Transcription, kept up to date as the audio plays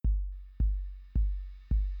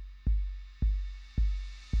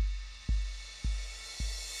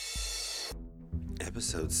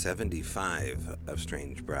episode 75 of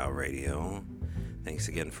Strange Brow Radio. Thanks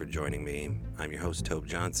again for joining me. I'm your host, Tobe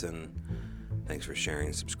Johnson. Thanks for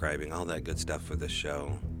sharing, subscribing, all that good stuff for this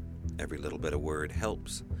show. Every little bit of word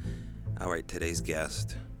helps. All right, today's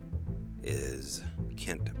guest is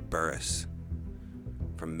Kent Burris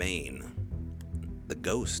from Maine, the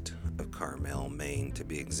ghost of Carmel, Maine, to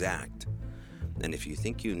be exact. And if you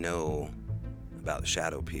think you know about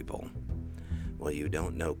shadow people, well, you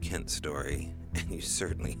don't know Kent's story, and you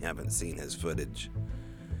certainly haven't seen his footage.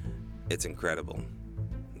 It's incredible.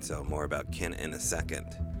 So more about Kent in a second.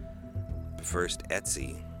 But first,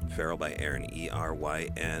 Etsy, Feral by Aaron,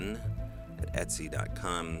 E-R-Y-N, at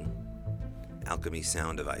Etsy.com. Alchemy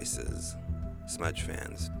sound devices, smudge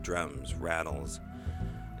fans, drums, rattles,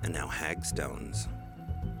 and now hagstones.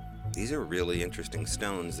 These are really interesting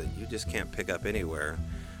stones that you just can't pick up anywhere.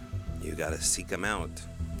 You gotta seek them out.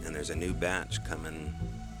 And there's a new batch coming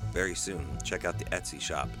very soon. Check out the Etsy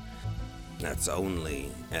shop. That's only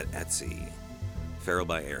at Etsy. Feral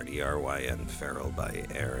by Aaron, E-R-Y-N, Feral by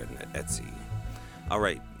Aaron at Etsy. All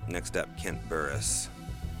right, next up, Kent Burris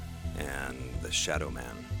and the Shadow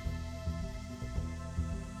Man.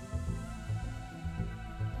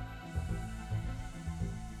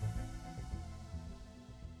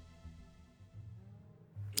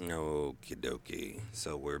 Okie dokie.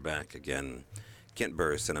 So we're back again. Kent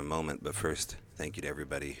Burris in a moment, but first, thank you to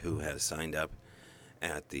everybody who has signed up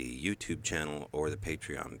at the YouTube channel or the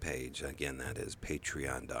Patreon page. Again, that is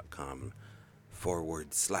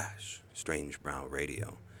patreon.com/Strange Brow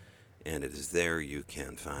Radio. And it is there you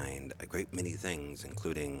can find a great many things,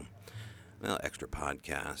 including, well, extra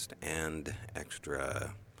podcast and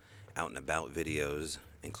extra out and about videos,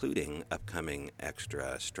 including upcoming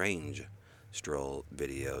extra Strange Stroll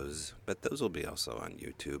videos, but those will be also on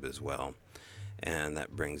YouTube as well. And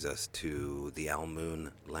that brings us to the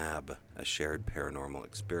Almoon Lab, a shared paranormal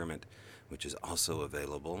experiment, which is also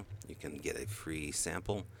available. You can get a free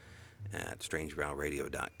sample at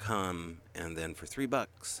strangebrowradio.com, and then for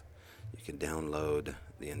 $3, you can download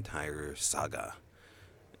the entire saga.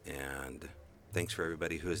 And thanks for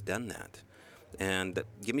everybody who has done that. And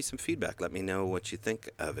give me some feedback. Let me know what you think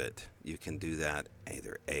of it. You can do that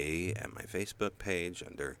either at my Facebook page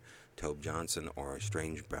under Tobe Johnson or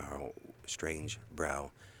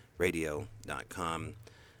strangebrowradio.com.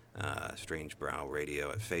 Strange Brow Radio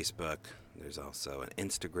at Facebook. There's also an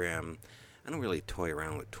Instagram. I don't really toy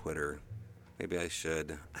around with Twitter. Maybe I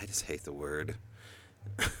should. I just hate the word.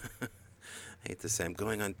 I hate to say I'm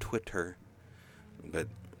going on Twitter, but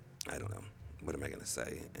I don't know. What am I going to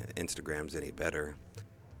say? Instagram's any better.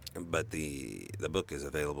 But the book is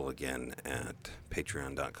available again at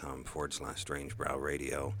patreon.com/Strange Brow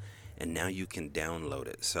Radio. And now you can download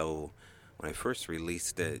it. So when I first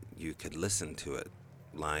released it, you could listen to it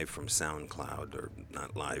live from SoundCloud, or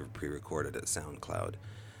not live, pre-recorded at SoundCloud.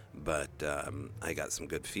 But I got some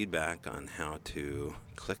good feedback on how to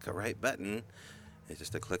click a right button. It's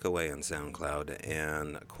just a click away on SoundCloud.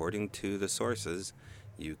 And according to the sources,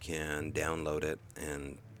 you can download it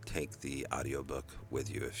and take the audiobook with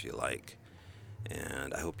you if you like.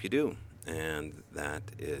 And I hope you do. And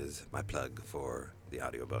that is my plug for the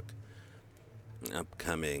audiobook.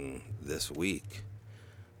 Upcoming this week,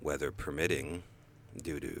 weather permitting,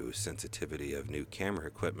 due to sensitivity of new camera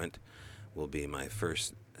equipment, will be my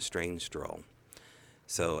first Strange Stroll.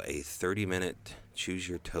 So a 30-minute Choose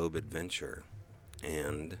Your Tobe adventure.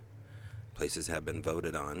 And places have been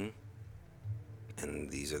voted on.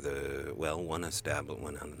 And these are a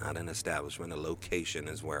location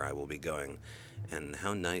is where I will be going. And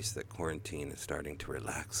how nice that quarantine is starting to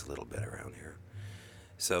relax a little bit around here.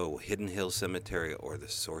 So, Hidden Hill Cemetery or the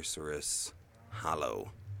Sorceress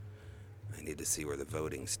Hollow. I need to see where the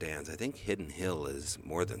voting stands. I think Hidden Hill is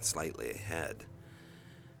more than slightly ahead.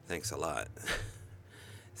 Thanks a lot.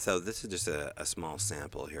 So this is just a small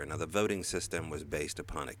sample here. Now, the voting system was based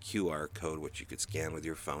upon a QR code which you could scan with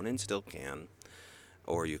your phone and still can.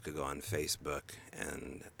 Or you could go on Facebook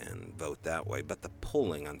and vote that way. But the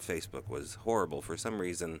polling on Facebook was horrible. For some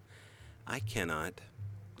reason, I cannot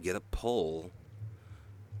get a poll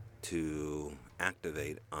to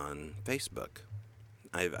activate on Facebook.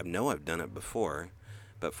 I know I've done it before,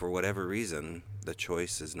 but for whatever reason, the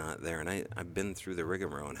choice is not there. And I've been through the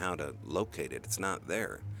rigmarole on how to locate it. It's not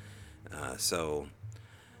there. So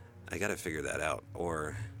I got to figure that out.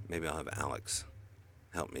 Or maybe I'll have Alex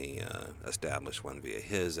help me establish one via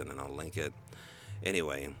his, and then I'll link it.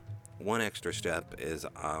 Anyway, one extra step is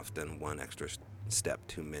often one extra step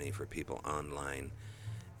too many for people online.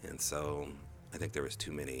 And so I think there was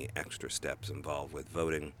too many extra steps involved with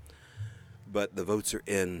voting. But the votes are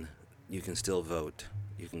in. You can still vote.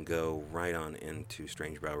 you can go right on into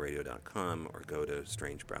strangebrowradio.com or go to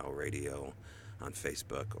Strange Brow Radio on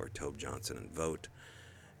Facebook or Tobe Johnson and vote.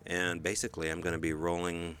 And basically, I'm going to be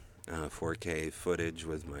rolling 4K footage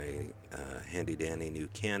with my handy-dandy new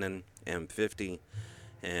Canon M50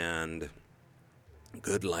 and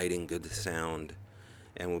good lighting, good sound,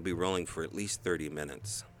 and we'll be rolling for at least 30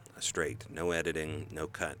 minutes straight. No editing, no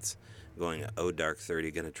cuts. Going dark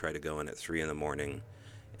 30, going to try to go in at 3 in the morning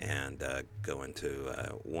and go into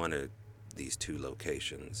one of these two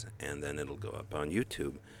locations, and then it'll go up on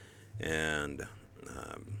YouTube, and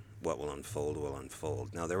what will unfold will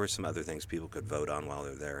unfold. Now, there were some other things people could vote on while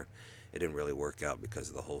they're there. It didn't really work out because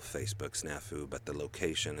of the whole Facebook snafu, but the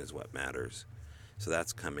location is what matters. So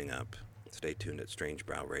that's coming up. Stay tuned at Strange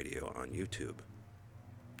Brow Radio on YouTube.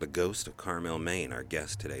 The ghost of Carmel, Maine, our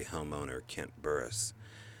guest today, homeowner Kent Burris,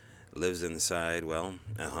 lives inside, well,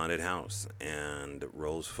 a haunted house and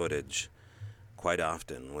rolls footage quite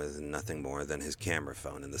often with nothing more than his camera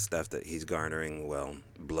phone. And the stuff that he's garnering, well,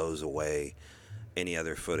 blows away any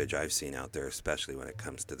other footage I've seen out there, especially when it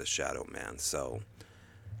comes to the Shadow Man. So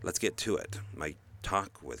let's get to it. My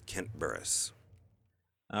talk with Kent Burris.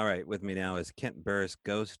 All right, with me now is Kent Burris,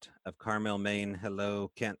 ghost of Carmel, Maine. Hello,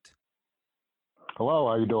 Kent. Hello,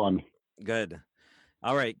 how you doing? Good.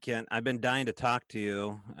 All right, Kent, I've been dying to talk to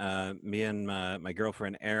you. Me and my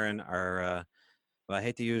girlfriend, Erin, are, well, I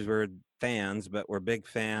hate to use the word fans, but we're big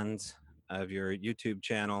fans of your YouTube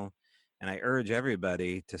channel. And I urge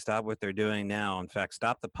everybody to stop what they're doing now. In fact,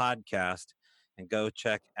 stop the podcast and go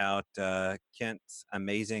check out Kent's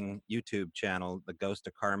amazing YouTube channel, The Ghost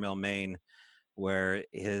of Carmel, Maine, where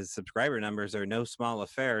his subscriber numbers are no small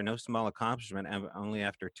affair, no small accomplishment, only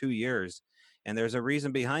after 2 years. And there's a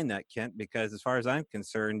reason behind that, Kent, because as far as I'm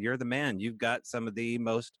concerned, you're the man. You've got some of the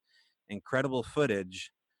most incredible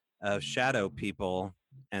footage of shadow people.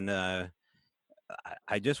 And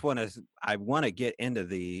I just want to get into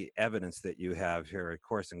the evidence that you have here, of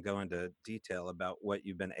course, and go into detail about what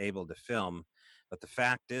you've been able to film. But the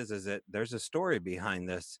fact is that there's a story behind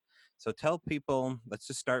this. So tell people, let's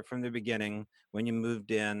just start from the beginning, when you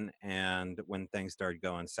moved in and when things started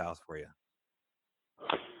going south for you.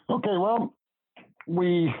 Okay, well,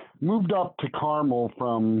 we moved up to Carmel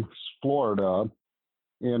from Florida,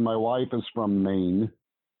 and my wife is from Maine.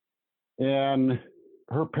 And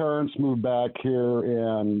her parents moved back here,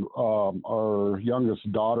 and our youngest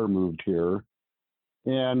daughter moved here.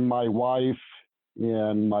 And my wife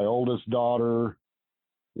and my oldest daughter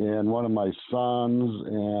and one of my sons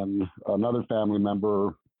and another family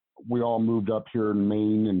member, we all moved up here in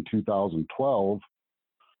Maine in 2012.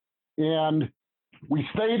 And we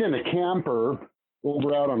stayed in a camper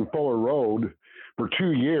over out on Fuller Road for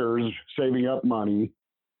 2 years, saving up money.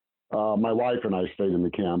 My wife and I stayed in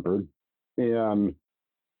the camper. And,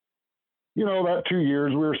 you know, that 2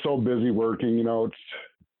 years, we were so busy working,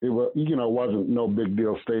 it wasn't no big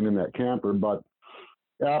deal staying in that camper. But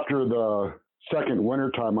after the second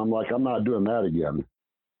winter time, I'm like, I'm not doing that again.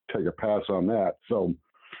 Take a pass on that. So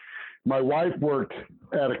my wife worked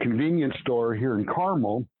at a convenience store here in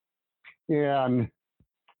Carmel, and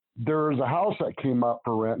there's a house that came up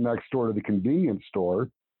for rent next door to the convenience store.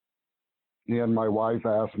 And my wife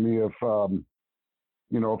asked me if I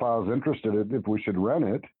was interested, if we should rent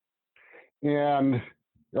it. And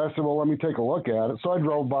I said, well, let me take a look at it. So I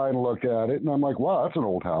drove by and looked at it, and I'm like, wow, that's an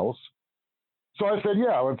old house. So I said,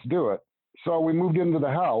 yeah, let's do it. So we moved into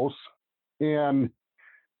the house, and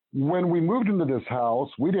when we moved into this house,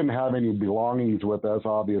 we didn't have any belongings with us,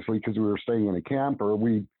 obviously, because we were staying in a camper.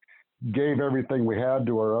 We gave everything we had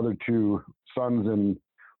to our other two sons in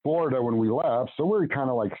Florida when we left. So we were kind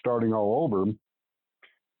of like starting all over.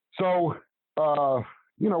 So,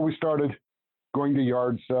 we started going to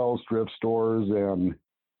yard sales, thrift stores,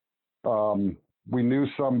 and we knew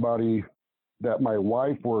somebody that my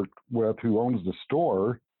wife worked with who owns the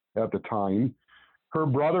store at the time. Her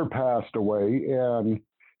brother passed away, and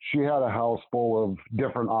she had a house full of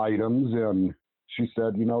different items, and she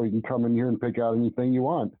said, you can come in here and pick out anything you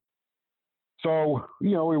want. So,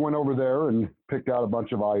 we went over there and picked out a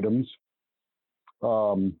bunch of items, a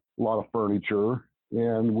lot of furniture,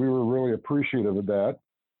 and we were really appreciative of that.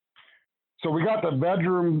 So we got the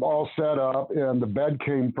bedroom all set up, and the bed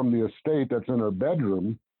came from the estate that's in our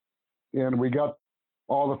bedroom, and we got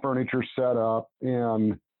all the furniture set up,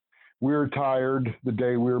 and we were tired the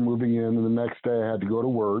day we were moving in, and the next day I had to go to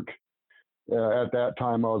work. At that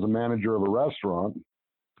time, I was a manager of a restaurant,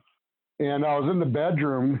 and I was in the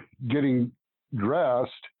bedroom getting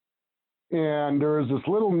dressed, and there was this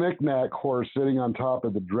little knickknack horse sitting on top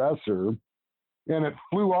of the dresser, and it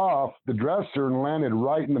flew off the dresser and landed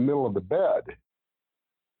right in the middle of the bed.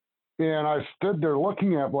 And I stood there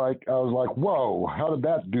looking at I was like, whoa, how did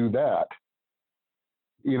that do that?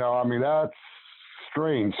 I mean, that's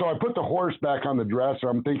strange. So I put the horse back on the dresser.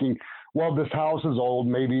 I'm thinking, well, this house is old.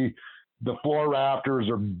 Maybe the floor rafters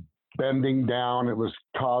are bending down. It was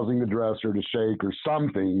causing the dresser to shake or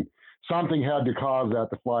something. Something had to cause that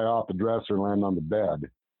to fly off the dresser and land on the bed.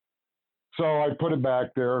 So I put it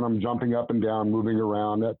back there and I'm jumping up and down, moving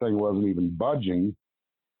around. That thing wasn't even budging.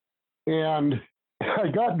 And I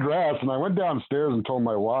got dressed and I went downstairs and told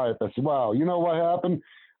my wife, I said, wow, you know what happened?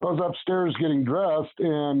 I was upstairs getting dressed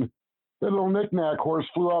and the little knickknack horse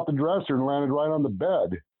flew off the dresser and landed right on the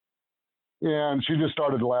bed. And she just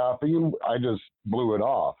started laughing and I just blew it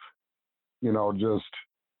off. Just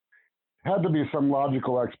had to be some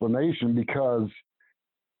logical explanation because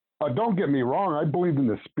don't get me wrong, I believe in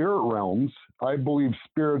the spirit realms. I believe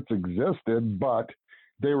spirits existed, but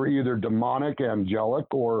they were either demonic, angelic,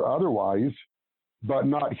 or otherwise, but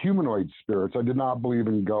not humanoid spirits. I did not believe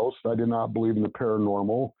in ghosts. I did not believe in the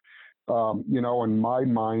paranormal. In my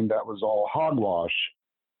mind, that was all hogwash.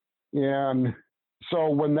 And so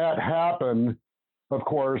when that happened, of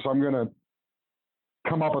course, I'm going to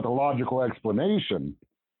come up with a logical explanation.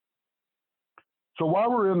 So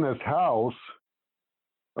while we're in this house,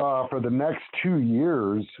 for the next 2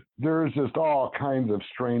 years, there's just all kinds of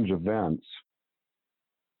strange events.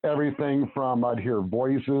 Everything from I'd hear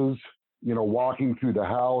voices, walking through the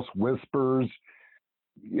house, whispers.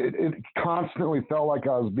 It constantly felt like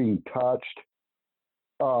I was being touched.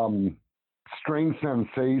 Strange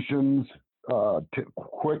sensations,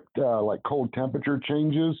 quick, like cold temperature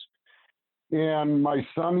changes. And my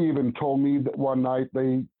son even told me that one night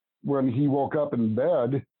when he woke up in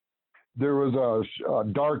bed, there was a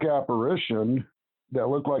dark apparition that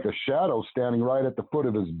looked like a shadow standing right at the foot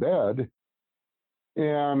of his bed.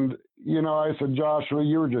 And, I said, Joshua,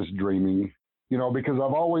 you were just dreaming, because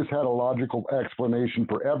I've always had a logical explanation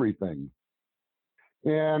for everything.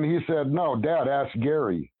 And he said, no, Dad, ask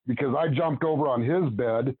Gary, because I jumped over on his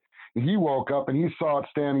bed and he woke up and he saw it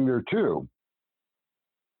standing there too.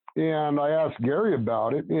 And I asked Gary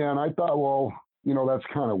about it and I thought, well, that's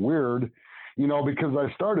kind of weird, because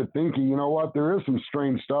I started thinking, what, there is some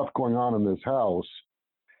strange stuff going on in this house.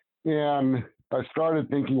 And I started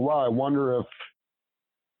thinking, wow, I wonder if,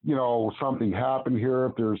 something happened here,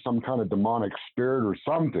 if there's some kind of demonic spirit or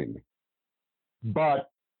something. But,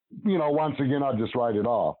 once again, I'll just write it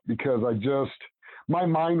off because my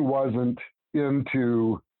mind wasn't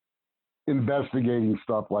into investigating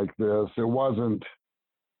stuff like this. It wasn't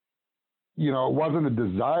a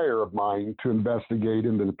desire of mine to investigate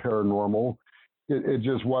into the paranormal. It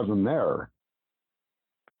just wasn't there.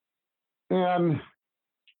 And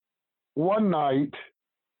one night,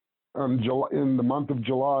 in the month of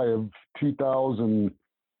July of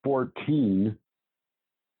 2014,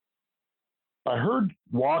 I heard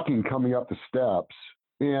walking coming up the steps.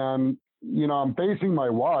 And, I'm facing my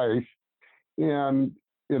wife, and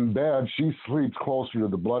in bed, she sleeps closer to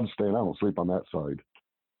the bloodstain. I don't sleep on that side.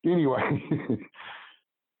 Anyway,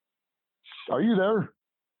 are you there?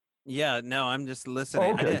 Yeah, no, I'm just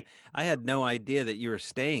listening. Oh, okay. I had no idea that you were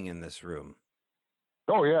staying in this room.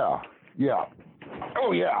 Oh, yeah. Yeah.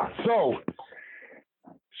 Oh, yeah. So,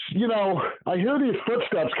 I hear these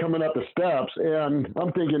footsteps coming up the steps, and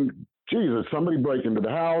I'm thinking, Jesus, somebody break into the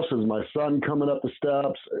house? Is my son coming up the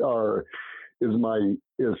steps? Or is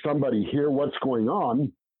somebody here? What's going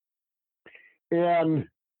on? And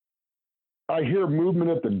I hear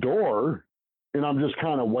movement at the door, and I'm just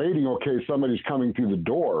kind of waiting. Okay, somebody's coming through the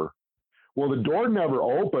door. Well, the door never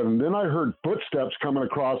opened. Then I heard footsteps coming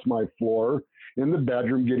across my floor in the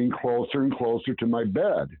bedroom, getting closer and closer to my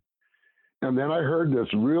bed. And then I heard this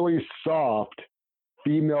really soft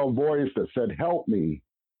female voice that said, help me.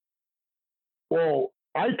 Well,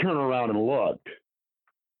 I turned around and looked.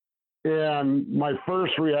 And my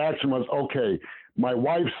first reaction was, okay, my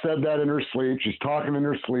wife said that in her sleep. She's talking in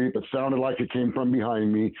her sleep. It sounded like it came from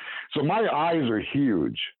behind me. So my eyes are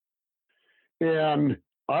huge. And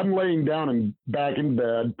I'm laying down and back in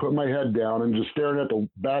bed, put my head down and just staring at the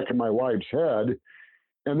back of my wife's head.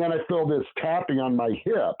 And then I feel this tapping on my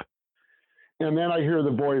hip. And then I hear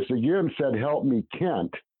the voice again said, help me,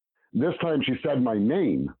 Kent. This time she said my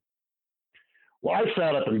name. Well, I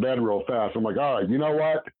sat up in bed real fast. I'm like, all right, you know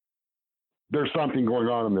what? There's something going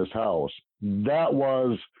on in this house. That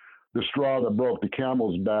was the straw that broke the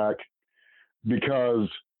camel's back, because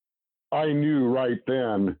I knew right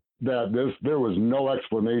then that there was no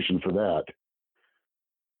explanation for that.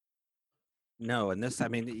 No, and this, I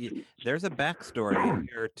mean, there's a backstory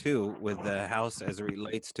here too with the house as it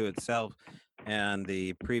relates to itself and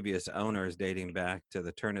the previous owners dating back to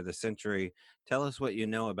the turn of the century. Tell us what you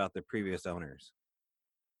know about the previous owners.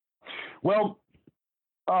 Well,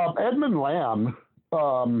 Edmund Lamb,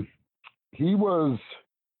 um, he was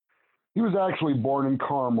he was actually born in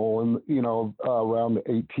Carmel in around the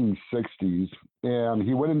 1860s, and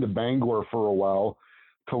he went into Bangor for a while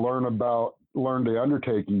to learn the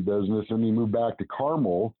undertaking business, and he moved back to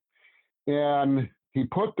Carmel, and he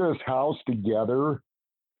put this house together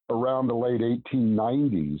around the late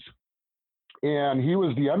 1890s, and he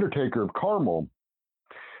was the undertaker of Carmel.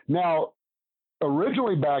 Now,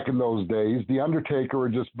 originally back in those days, the undertaker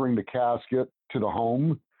would just bring the casket to the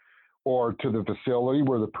home or to the facility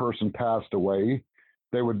where the person passed away.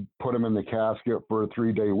 They would put him in the casket for a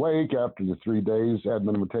 3-day wake. After the 3 days,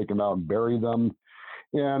 Edmund would take him out and bury them.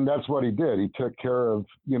 And that's what he did. He took care of,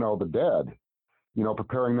 the dead,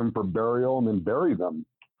 preparing them for burial and then bury them.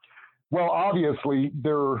 Well, obviously,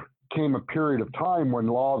 there came a period of time when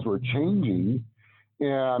laws were changing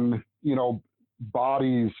and,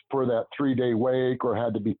 bodies for that 3-day wake or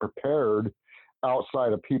had to be prepared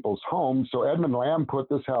outside of people's homes. So Edmund Lamb put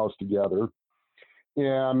this house together.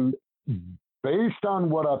 And based on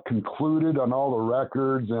what I've concluded on all the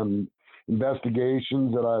records and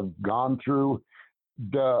investigations that I've gone through,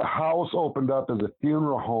 the house opened up as a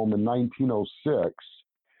funeral home in 1906.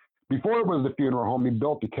 Before it was the funeral home, he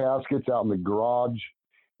built the caskets out in the garage,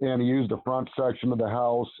 and he used the front section of the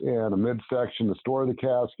house and a midsection to store the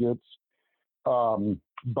caskets.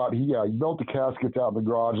 But he built the caskets out in the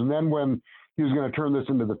garage. And then when he was going to turn this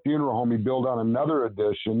into the funeral home, he built on another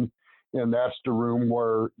addition, and that's the room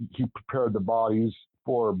where he prepared the bodies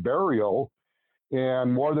for burial.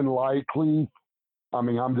 And more than likely, I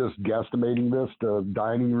mean, I'm just guesstimating this, the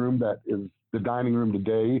dining room that is the dining room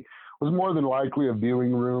today was more than likely a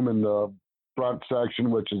viewing room, and the front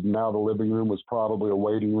section, which is now the living room, was probably a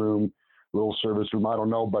waiting room, little service room, I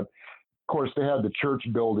don't know. But of course, they had the church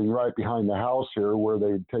building right behind the house here where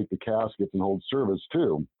they'd take the caskets and hold service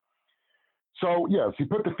too. So, yes, he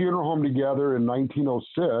put the funeral home together in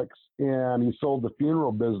 1906, and he sold the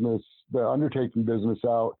funeral business, the undertaking business,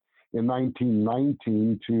 out in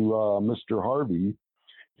 1919 to Mr. Harvey.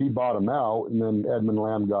 He bought him out, and then Edmund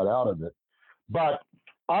Lamb got out of it. But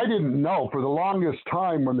I didn't know for the longest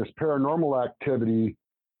time when this paranormal activity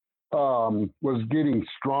was getting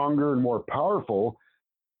stronger and more powerful.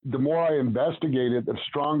 The more I investigated, the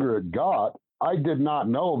stronger it got. I did not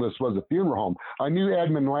know this was a funeral home. I knew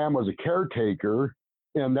Edmund Lamb was a caretaker,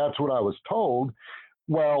 and that's what I was told.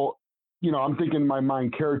 Well, I'm thinking in my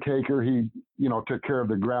mind, caretaker, he, took care of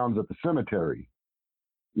the grounds at the cemetery.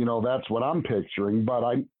 That's what I'm picturing, but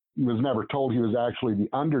I was never told he was actually the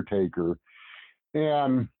undertaker.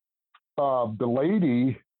 And the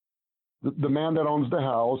lady, the man that owns the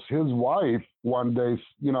house, his wife, one day,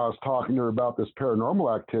 I was talking to her about this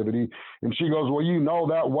paranormal activity, and she goes, well,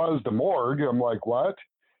 that was the morgue. I'm like, what?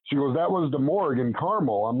 She goes, that was the morgue in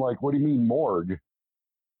Carmel. I'm like, what do you mean morgue?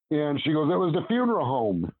 And she goes, it was the funeral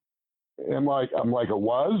home. And I'm like, it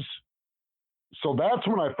was? So that's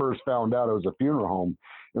when I first found out it was a funeral home.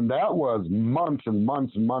 And that was months and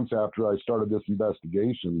months and months after I started this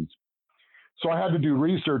investigation. So I had to do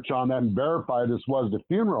research on that and verify this was the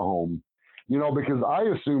funeral home, because I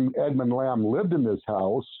assumed Edmund Lamb lived in this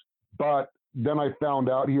house, but then I found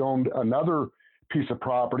out he owned another piece of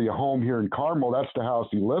property, a home here in Carmel. That's the house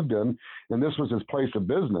he lived in, and this was his place of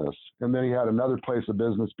business. And then he had another place of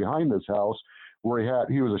business behind this house where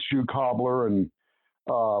he was a shoe cobbler and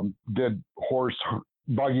did horse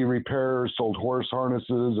buggy repairs, sold horse harnesses,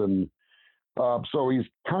 and so he's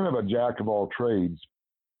kind of a jack of all trades.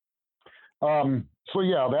 So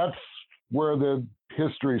yeah, that's where the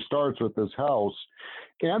history starts with this house.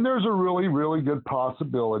 And there's a really, really good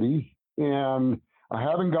possibility, and I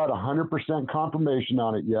haven't got 100% confirmation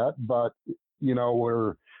on it yet, but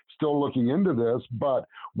we're still looking into this, but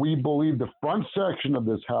we believe the front section of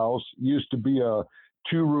this house used to be a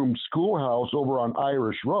 2-room schoolhouse over on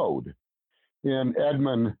Irish Road. And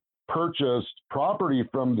Edmund purchased property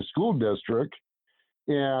from the school district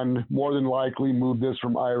and more than likely moved this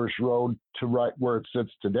from Irish Road to right where it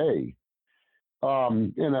sits today.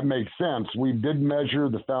 And that makes sense. We did measure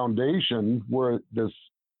the foundation where this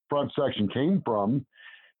front section came from,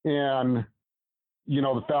 and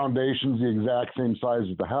the foundation's the exact same size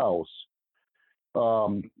as the house.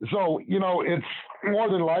 So it's more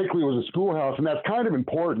than likely it was a schoolhouse, and that's kind of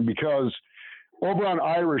important because over on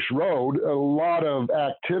Irish Road, a lot of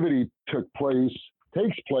activity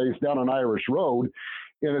takes place down on Irish Road,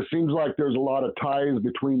 and it seems like there's a lot of ties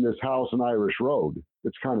between this house and Irish Road.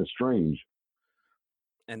 It's kind of strange.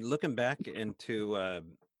 And looking back into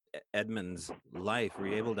Edmund's life, were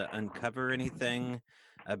you able to uncover anything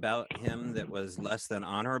about him that was less than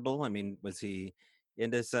honorable? I mean, was he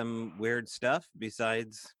into some weird stuff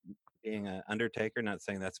besides being an undertaker? Not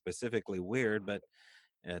saying that's specifically weird, but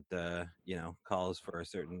it calls for a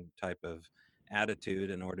certain type of attitude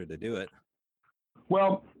in order to do it.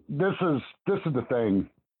 Well, this is the thing.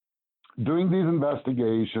 Doing these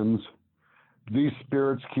investigations, these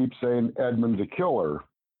spirits keep saying Edmund's a killer.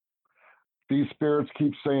 These spirits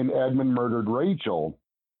keep saying Edmund murdered Rachel.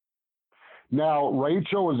 Now,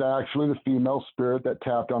 Rachel was actually the female spirit that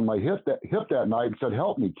tapped on my hip that night and said,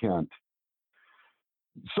 "Help me, Kent."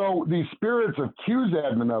 So these spirits accuse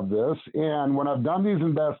Edmund of this, and when I've done these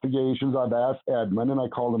investigations, I've asked Edmund, and I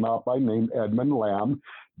called him out by name, Edmund Lamb,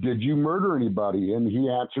 "Did you murder anybody?" And he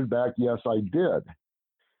answered back, "Yes, I did."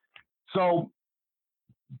 So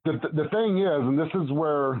the thing is, and this is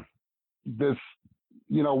where this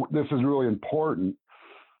is really important.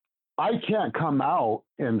 I can't come out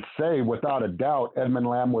and say without a doubt Edmund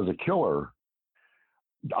Lamb was a killer.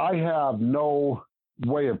 I have no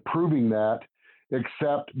way of proving that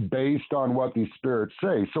except based on what these spirits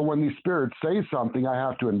say. So when these spirits say something, I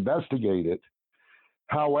have to investigate it.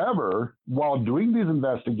 However, while doing these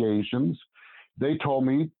investigations, they told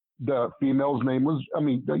me the female's name was,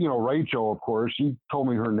 Rachel, of course. She told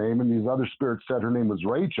me her name, and these other spirits said her name was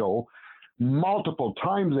Rachel. Multiple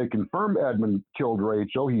times they confirmed Edmund killed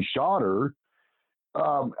Rachel. He shot her.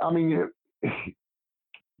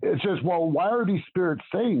 It's just, well, why are these spirits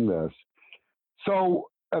saying this? So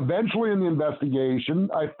eventually in the investigation,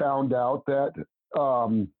 I found out that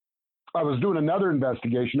I was doing another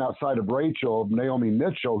investigation outside of Rachel, of Naomi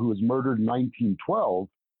Mitchell, who was murdered in 1912.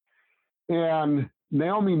 And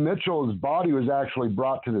Naomi Mitchell's body was actually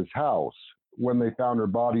brought to this house when they found her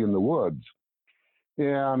body in the woods.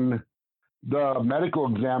 And the medical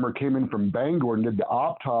examiner came in from Bangor and did the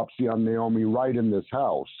autopsy on Naomi right in this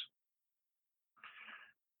house.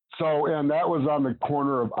 So, and that was on the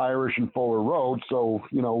corner of Irish and Fuller Road. So,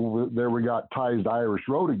 there we got ties to Irish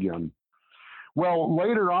Road again. Well,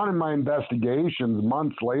 later on in my investigations,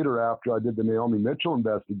 months later after I did the Naomi Mitchell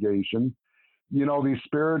investigation, these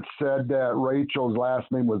spirits said that Rachel's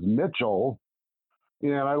last name was Mitchell.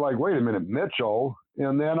 And I wait a minute, Mitchell.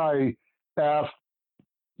 And then I asked,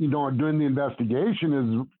 doing the investigation,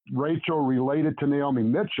 is Rachel related to Naomi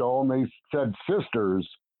Mitchell? And they said sisters.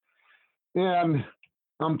 And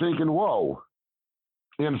I'm thinking, whoa.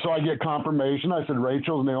 And so I get confirmation. I said,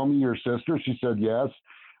 "Rachel, is Naomi your sister?" She said, "Yes."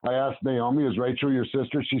 I asked Naomi, "Is Rachel your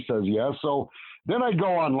sister?" She says, "Yes." So then I go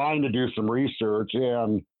online to do some research,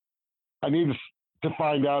 and I need to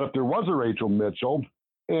find out if there was a Rachel Mitchell.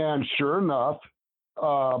 And sure enough,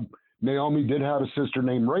 Naomi did have a sister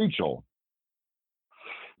named Rachel.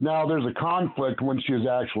 Now, there's a conflict when she was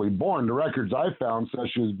actually born. The records I found says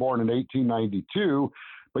she was born in 1892,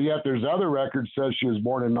 but yet there's other records says she was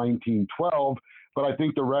born in 1912, but I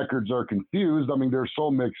think the records are confused. I mean, they're so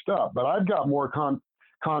mixed up. But I've got more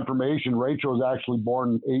confirmation Rachel was actually born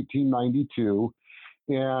in 1892,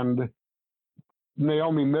 and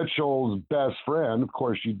Naomi Mitchell's best friend, of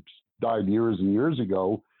course, she died years and years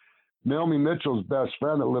ago, Naomi Mitchell's best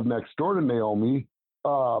friend that lived next door to Naomi,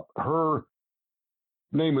 her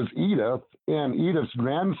name is Edith, and Edith's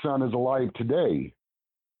grandson is alive today.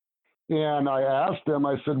 And I asked him,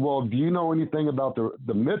 I said, "Well, do you know anything about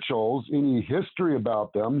the Mitchells, any history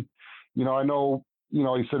about them? I know,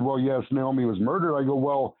 he said, "Well, yes, Naomi was murdered." I go,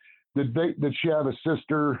 "Well, did she have a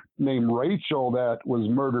sister named Rachel that was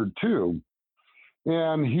murdered too?"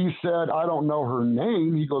 And he said, "I don't know her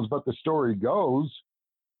name." He goes, "But the story goes,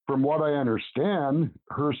 from what I understand,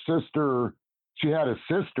 she had a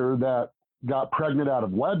sister that got pregnant out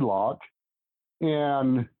of wedlock,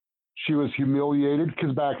 and she was humiliated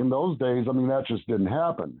because back in those days, that just didn't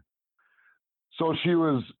happen. So she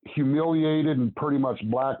was humiliated and pretty much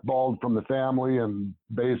blackballed from the family and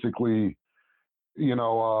basically,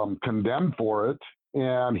 condemned for it.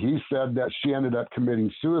 And he said that she ended up committing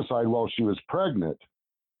suicide while she was pregnant.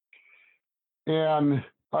 And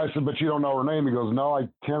I said, "But you don't know her name?" He goes, "No, I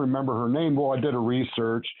can't remember her name." Well, I did a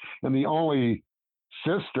research, and the only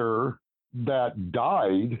sister that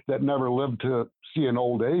died that never lived to see an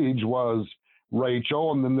old age was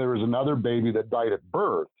Rachel. And then there was another baby that died at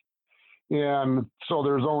birth. And so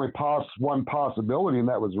there's only one possibility, and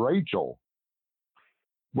that was Rachel.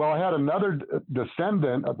 Well, I had another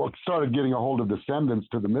descendant. I started getting a hold of descendants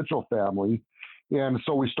to the Mitchell family. And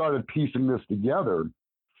so we started piecing this together.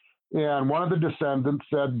 And one of the descendants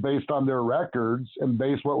said, based on their records and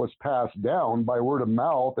based what was passed down by word of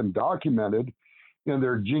mouth and documented in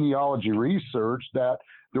their genealogy research, that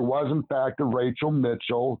there was, in fact, a Rachel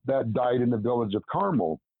Mitchell that died in the village of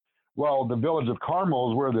Carmel. Well, the village of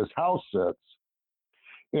Carmel is where this house sits.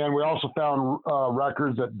 And we also found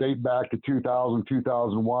records that date back to 2000,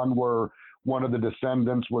 2001, where one of the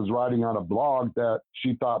descendants was writing on a blog that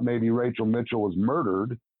she thought maybe Rachel Mitchell was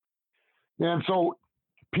murdered. And so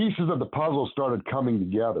pieces of the puzzle started coming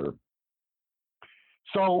together.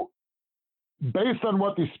 So based on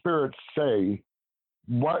what these spirits say,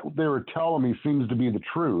 what they were telling me seems to be the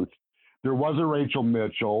truth. There was a Rachel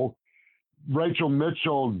Mitchell. Rachel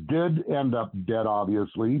Mitchell did end up dead,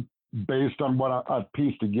 obviously, based on what I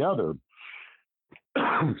pieced together.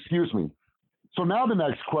 Excuse me. So now the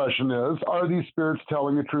next question is, are these spirits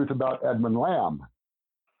telling the truth about Edmund Lamb?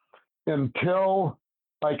 Until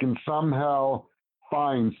I can somehow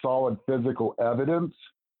find solid physical evidence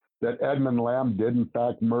that Edmund Lamb did in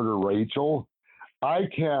fact murder Rachel, I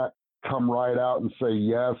can't come right out and say,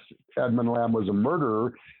 yes, Edmund Lamb was a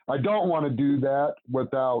murderer. I don't want to do that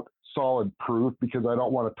without solid proof because I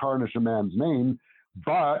don't want to tarnish a man's name.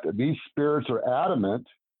 But these spirits are adamant.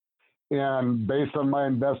 And based on my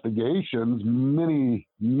investigations,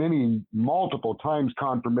 multiple times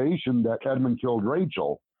confirmation that Edmund killed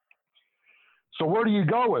Rachel. So where do you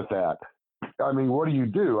go with that? I mean, what do?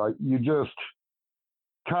 You just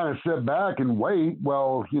kind of sit back and wait.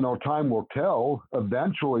 Well, time will tell.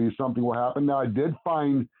 Eventually something will happen. Now, I did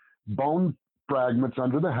find bone fragments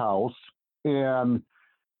under the house, and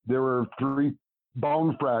there were 3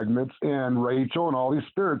 bone fragments, and Rachel and all these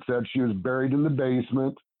spirits said she was buried in the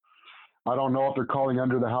basement. I don't know if they're calling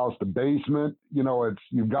under the house the basement.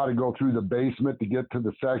 You've got to go through the basement to get to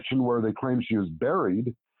the section where they claim she was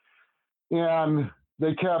buried. And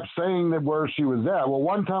they kept saying that where she was at. Well,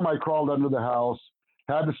 one time I crawled under the house,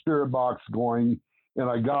 had the spirit box going, and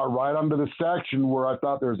I got right under the section where I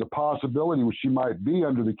thought there was a possibility where she might be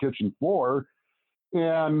under the kitchen floor.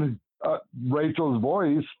 And Rachel's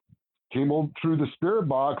voice came through the spirit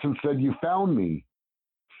box and said, "You found me."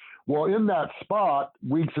 Well, in that spot,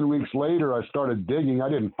 weeks and weeks later, I started digging. I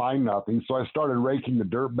didn't find nothing, so I started raking the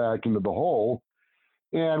dirt back into the hole.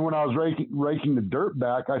 And when I was raking the dirt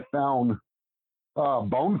back, I found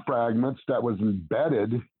bone fragments that was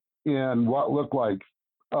embedded in what looked like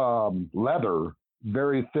leather,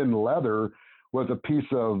 very thin leather, with a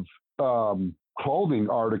piece of clothing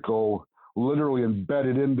article literally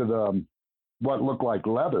embedded into what looked like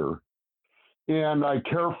leather. And I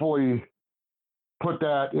carefully put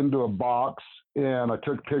that into a box, and I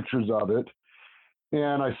took pictures of it,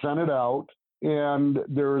 and I sent it out. And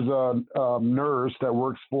there's a nurse that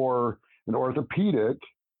works for an orthopedic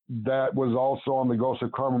that was also on the Ghost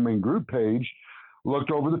of Carmel main group page,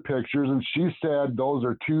 looked over the pictures, and she said those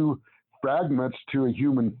are 2 fragments to a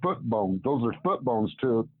human foot bone. Those are foot bones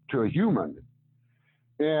to a human.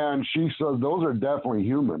 And she says those are definitely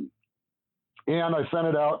human. And I sent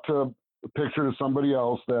it out to a picture to somebody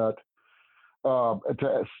else that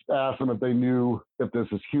to ask them if they knew if this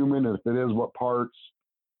is human, and if it is, what parts,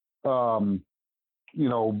 a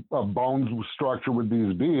bone structure would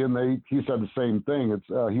these be? And he said the same thing. It's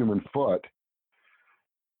a human foot.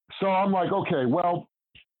 So I'm like, okay, well,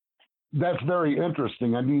 that's very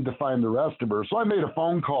interesting. I need to find the rest of her. So I made a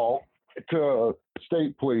phone call to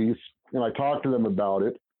state police, and I talked to them about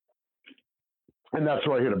it. And that's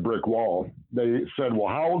where I hit a brick wall. They said, well,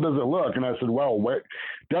 how old does it look? And I said, well,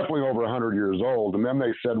 definitely over 100 years old. And then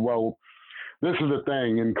they said, well, this is the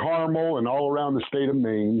thing. In Carmel and all around the state of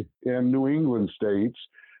Maine and New England states,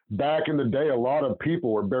 back in the day, a lot of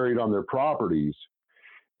people were buried on their properties.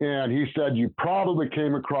 And he said, you probably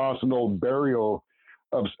came across an old burial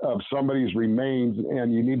of somebody's remains,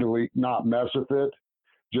 and you need to not mess with it.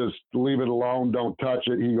 Just leave it alone. Don't touch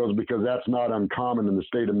it. He goes, because that's not uncommon in the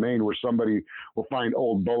state of Maine, where somebody will find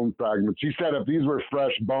old bone fragments. He said if these were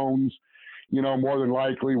fresh bones, more than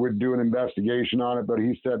likely we'd do an investigation on it. But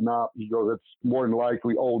he said, no, he goes, it's more than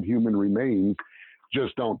likely old human remains.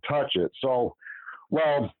 Just don't touch it. So,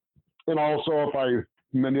 well, and also if I,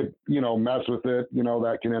 mess with it,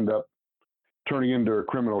 that can end up turning into a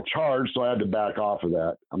criminal charge. So I had to back off of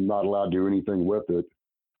that. I'm not allowed to do anything with it,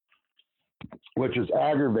 which is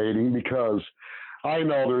aggravating because I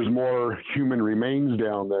know there's more human remains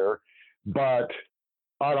down there, but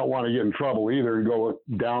I don't want to get in trouble either and go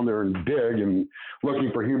down there and dig and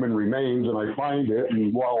looking for human remains, and I find it,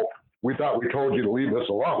 and well, we thought we told you to leave us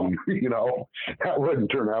alone. That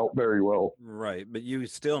wouldn't turn out very well. Right, but you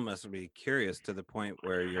still must be curious to the point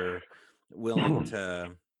where you're willing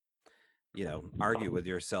to, argue with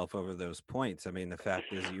yourself over those points. I mean, the fact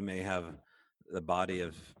is you may have the body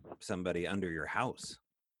of somebody under your house.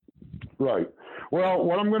 Right. Well,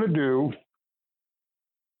 what I'm going to do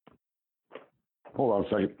Hold on a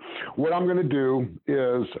second. What I'm going to do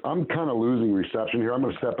is I'm kind of losing reception here. I'm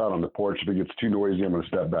going to step out on the porch. If it gets too noisy, I'm going to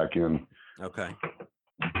step back in. Okay.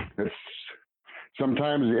 It's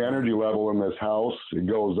sometimes the energy level in this house, it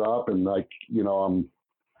goes up, and I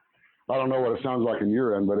don't know what it sounds like on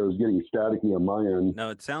your end, but it was getting staticky on my end. No,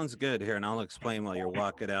 it sounds good here, and I'll explain while you're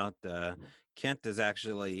walking out. Kent is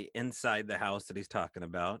actually inside the house that he's talking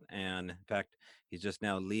about, and in fact, he's just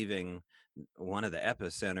now leaving one of the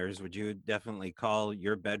epicenters. Would you definitely call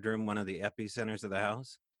your bedroom one of the epicenters of the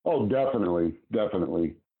house? Oh, definitely,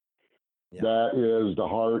 definitely. Yeah. That is the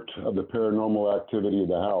heart of the paranormal activity of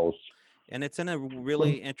the house. And it's in a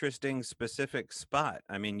really interesting, specific spot.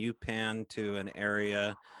 I mean, you pan to an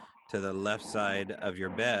area to the left side of your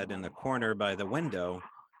bed in the corner by the window.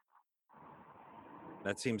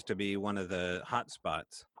 That seems to be one of the hot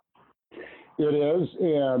spots. It is,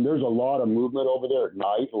 and there's a lot of movement over there at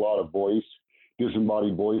night, a lot of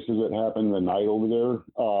disembodied voices that happen in the night over there.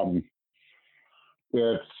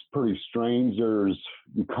 It's pretty strange. You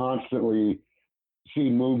constantly see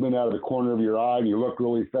movement out of the corner of your eye, and you look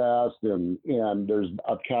really fast, and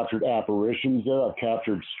I've captured apparitions there. I've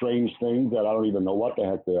captured strange things that I don't even know what the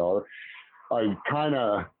heck they are. I kind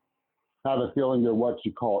of have a feeling they're what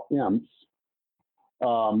you call imps.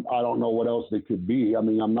 I don't know what else they could be. I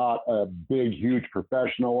mean, I'm not a big, huge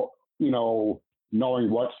professional, knowing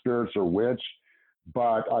what spirits are which,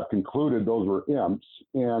 but I've concluded those were imps.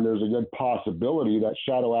 And there's a good possibility that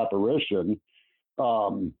shadow apparition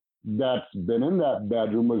that's been in that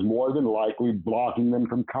bedroom was more than likely blocking them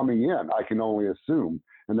from coming in. I can only assume.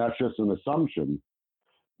 And that's just an assumption.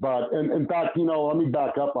 But in fact, let me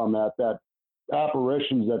back up on that. That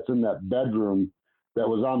apparitions that's in that bedroom that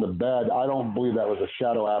was on the bed, I don't believe that was a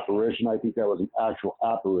shadow apparition. I think that was an actual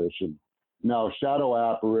apparition. Now, shadow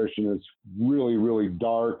apparition is really, really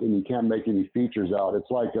dark, and you can't make any features out. It's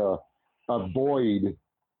like a void,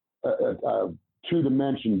 a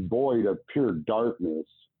two-dimension void of pure darkness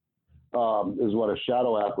is what a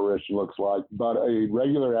shadow apparition looks like. But a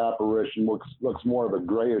regular apparition looks more of a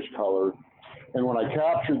grayish color. And when I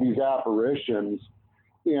captured these apparitions,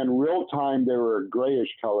 in real time, they were a grayish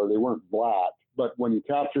color. They weren't black. But when you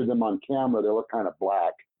capture them on camera, they look kind of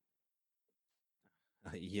black.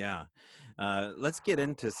 Yeah. Let's get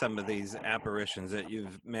into some of these apparitions that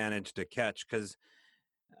you've managed to catch, because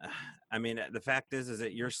I mean, the fact is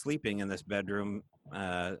that you're sleeping in this bedroom,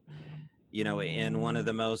 in one of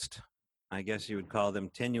the most, I guess you would call them,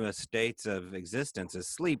 tenuous states of existence is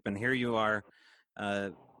sleep. And here you are,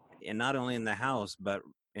 and not only in the house, but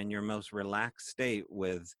in your most relaxed state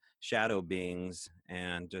with shadow beings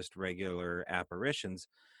and just regular apparitions.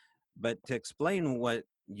 But to explain what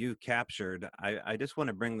you captured, I just want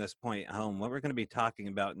to bring this point home. What we're going to be talking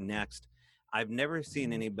about next, I've never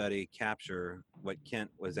seen anybody capture what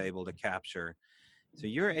Kent was able to capture. So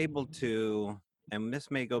you're able to, and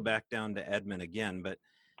this may go back down to Edmund again, but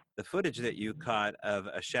the footage that you caught of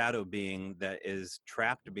a shadow being that is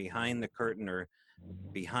trapped behind the curtain or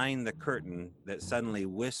behind the curtain that suddenly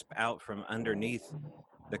wisp out from underneath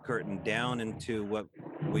the curtain down into what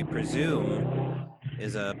we presume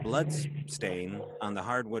is a blood stain on the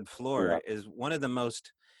hardwood floor is one of the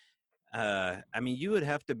most I mean, you would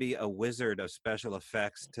have to be a wizard of special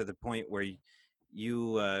effects to the point where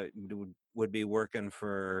you would be working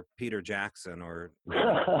for Peter Jackson or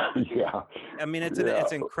Yeah. I mean,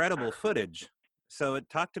 it's incredible footage. So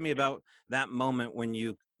talk to me about that moment when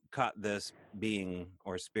you caught this being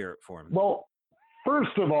or spirit form. Well,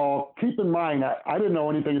 first of all, keep in mind, I didn't know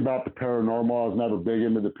anything about the paranormal. I was never big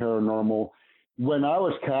into the paranormal. When I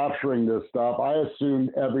was capturing this stuff, I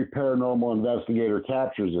assumed every paranormal investigator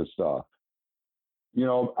captures this stuff. I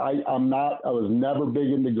was never big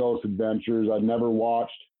into ghost adventures. I never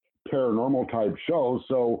watched paranormal type shows.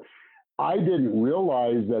 So I didn't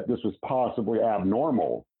realize that this was possibly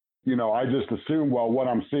abnormal. I just assumed, well, what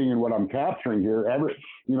I'm seeing and what I'm capturing here,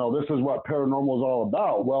 this is what paranormal is all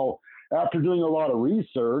about. Well, after doing a lot of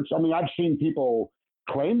research, I mean, I've seen people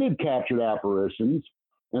claim they've captured apparitions,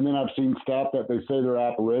 and then I've seen stuff that they say they're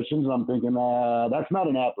apparitions, and I'm thinking, that's not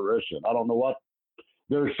an apparition. I don't know what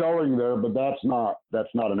they're showing there, but that's not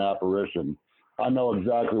an apparition. I know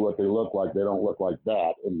exactly what they look like. They don't look like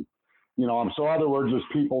that. And, so in other words, there's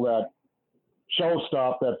people that show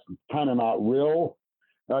stuff that's kind of not real.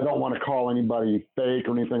 I don't want to call anybody fake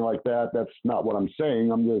or anything like that. That's not what I'm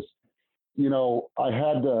saying. I'm just, I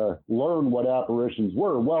had to learn what apparitions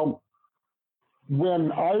were. Well,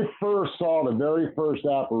 when I first saw the very first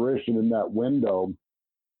apparition in that window,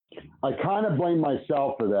 I kind of blame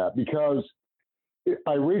myself for that because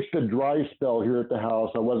I reached a dry spell here at the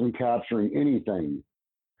house. I wasn't capturing anything.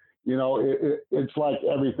 It's like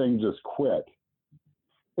everything just quit.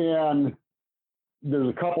 And there's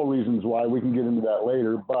a couple reasons why. We can get into that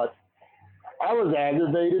later, but I was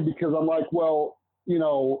aggravated because I'm like, well,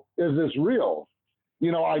 is this real?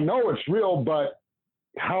 I know it's real, but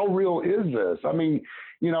how real is this? I mean,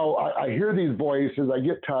 I hear these voices, I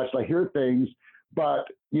get touched, I hear things, but,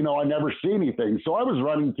 I never see anything. So I was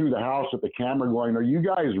running through the house with the camera going, are you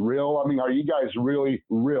guys real? I mean, are you guys really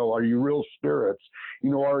real? Are you real spirits?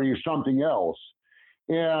 Are you something else?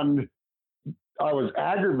 And I was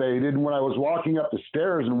aggravated. When I was walking up the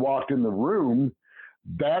stairs and walked in the room,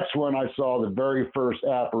 that's when I saw the very first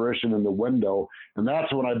apparition in the window. And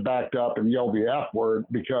that's when I backed up and yelled the F word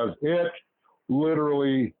because it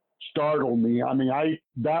literally startled me. I mean,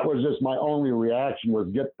 that was just my only reaction was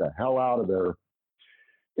get the hell out of there.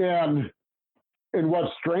 And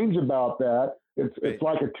what's strange about that, it's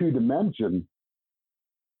like a 2-dimension.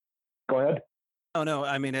 Go ahead. Oh no,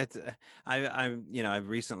 I mean I've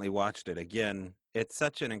recently watched it again. It's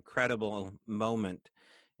such an incredible moment,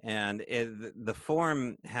 and the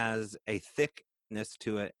form has a thickness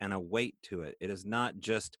to it and a weight to it. It is not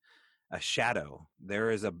just a shadow.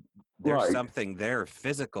 There's Right. something there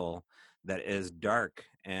physical that is dark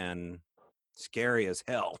and scary as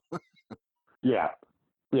hell. Yeah.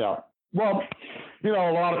 Well, a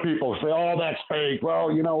lot of people say, oh, that's fake.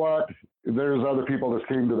 Well, you know what? There's other people that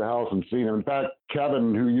came to the house and seen him. In fact,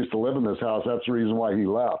 Kevin, who used to live in this house, that's the reason why he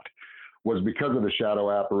left, was because of the shadow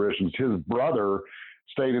apparitions. His brother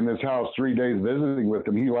stayed in this house 3 days visiting with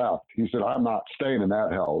him. He left. He said, I'm not staying in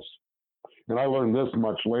that house. And I learned this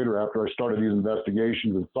much later after I started these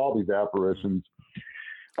investigations and saw these apparitions.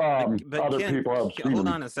 But other Kent, people have seen hold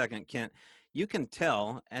them. on a second, Kent. You can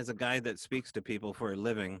tell, as a guy that speaks to people for a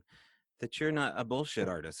living, that you're not a bullshit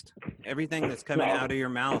artist. Everything that's coming out of your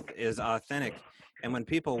mouth is authentic. And when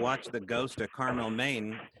people watch The Ghost of Carmel,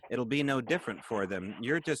 Maine, it'll be no different for them.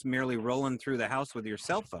 You're just merely rolling through the house with your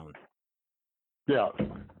cell phone. Yeah.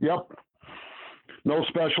 Yep. No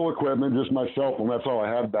special equipment, just my cell phone. That's all I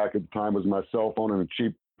had back at the time was my cell phone and a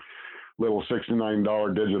cheap little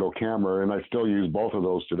 $69 digital camera, and I still use both of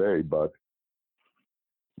those today. But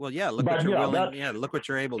well, yeah, look what you're willing. Yeah, look what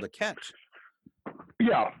you're able to catch.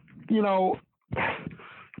 Yeah,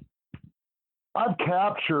 I've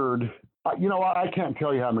captured. I can't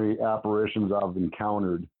tell you how many apparitions I've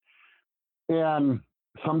encountered, and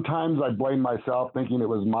sometimes I blame myself, thinking it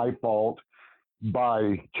was my fault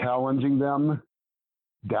by challenging them,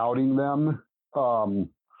 doubting them.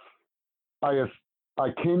 I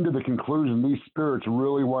came to the conclusion these spirits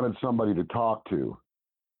really wanted somebody to talk to.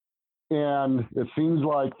 And it seems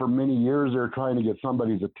like for many years they're trying to get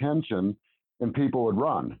somebody's attention and people would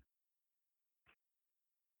run.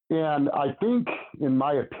 And I think, in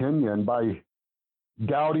my opinion, by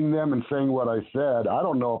doubting them and saying what I said, I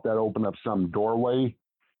don't know if that opened up some doorway.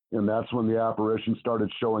 And that's when the apparition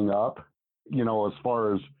started showing up, as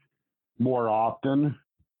far as more often.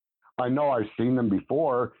 I know I've seen them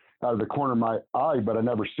before out of the corner of my eye, but I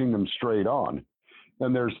never seen them straight on.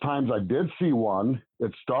 And there's times I did see one.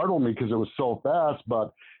 It startled me because it was so fast,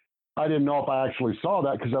 but I didn't know if I actually saw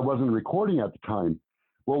that because I wasn't recording at the time.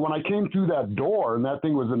 Well, when I came through that door and that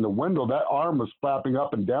thing was in the window, that arm was flapping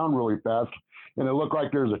up and down really fast, and it looked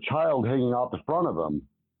like there was a child hanging out the front of them.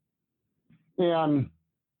 And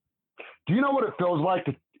do you know what it feels like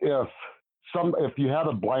if you have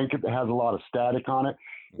a blanket that has a lot of static on it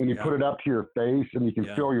and you put it up to your face and you can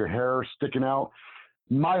feel your hair sticking out?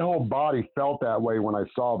 My whole body felt that way when I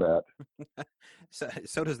saw that.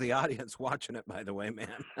 So does the audience watching it, by the way, man.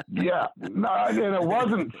 Yeah, and it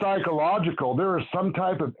wasn't psychological. There was some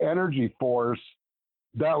type of energy force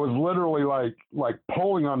that was literally like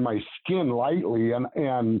pulling on my skin lightly,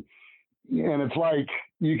 and it's like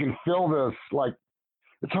you can feel this, like,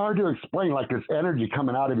 it's hard to explain, like this energy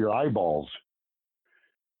coming out of your eyeballs.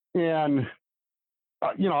 And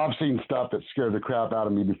I've seen stuff that scared the crap out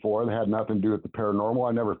of me before that had nothing to do with the paranormal.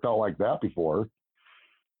 I never felt like that before.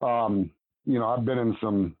 I've been in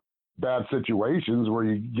some bad situations where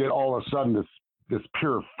you get all of a sudden this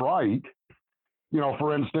pure fright.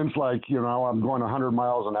 For instance, like, I'm going 100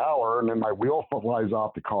 miles an hour and then my wheel flies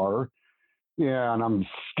off the car and I'm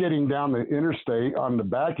skidding down the interstate on the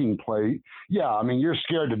backing plate. Yeah, I mean, you're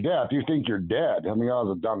scared to death. You think you're dead. I mean, I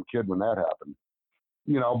was a dumb kid when that happened,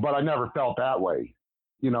 but I never felt that way.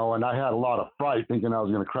 And I had a lot of fright thinking I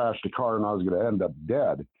was going to crash the car and I was going to end up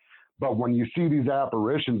dead. But when you see these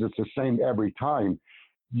apparitions, it's the same every time.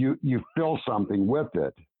 You feel something with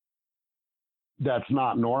it that's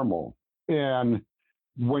not normal. And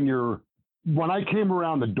when I came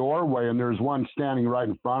around the doorway and there's one standing right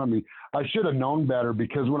in front of me, I should have known better,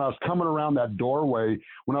 because when I was coming around that doorway,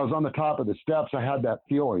 when I was on the top of the steps, I had that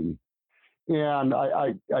feeling. and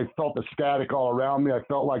I felt the static all around me. I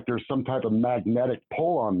felt like there's some type of magnetic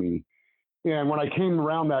pull on me. And when I came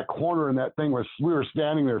around that corner and that thing was, we were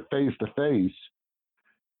standing there face to face,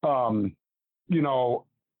 you know,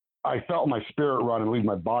 I felt my spirit run and leave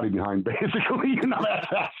my body behind, basically. You know, that's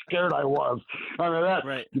how scared I was. I mean,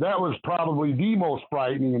 that was probably the most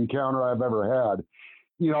frightening encounter I've ever had,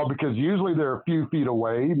 you know, because usually they're a few feet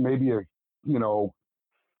away, maybe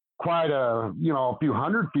quite a, a few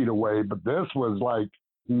 100 feet away, but this was like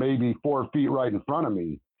maybe 4 feet right in front of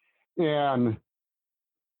me. And,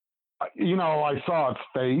 I saw its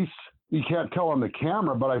face. You can't tell on the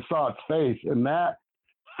camera, but I saw its face, and that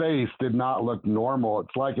face did not look normal.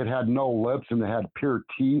 It's like it had no lips and it had pure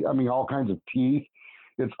teeth. I mean, all kinds of teeth.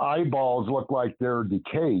 Its eyeballs looked like they're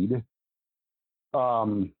decayed.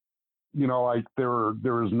 Like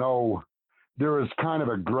there was kind of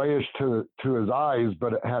a grayish to his eyes,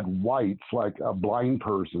 but it had whites like a blind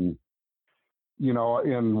person,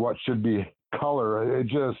 in what should be color. It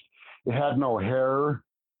had no hair.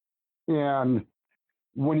 And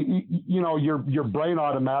when your brain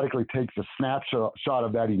automatically takes a snapshot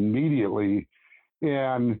of that immediately,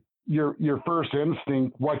 and your first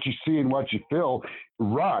instinct, what you see and what you feel,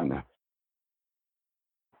 run.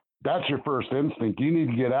 That's your first instinct. You need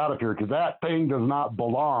to get out of here, because that thing does not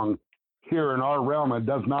belong here in our realm. It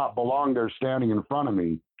does not belong there standing in front of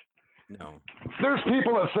me. No. There's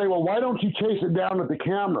people that say, well, why don't you chase it down with the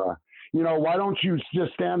camera? Why don't you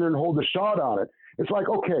just stand there and hold the shot on it? It's like,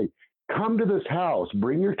 okay, come to this house,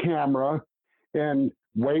 bring your camera, and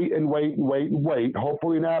wait and wait and wait and wait.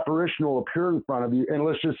 Hopefully an apparition will appear in front of you, and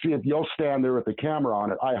let's just see if you'll stand there with the camera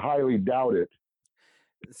on it. I highly doubt it.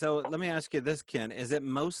 So let me ask you this, Ken. Is it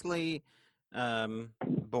mostly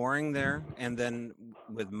boring there, and then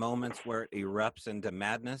with moments where it erupts into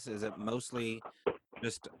madness? Is it mostly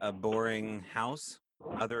just a boring house,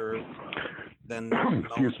 other than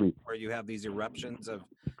Excuse me, where you have these eruptions of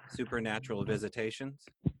supernatural visitations?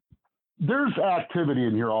 There's activity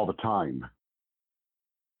in here all the time.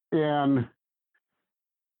 And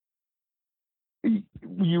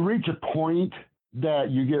you reach a point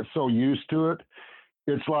that you get so used to it.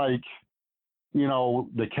 It's like,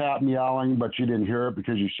 the cat meowing, but you didn't hear it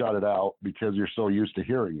because you shut it out because you're so used to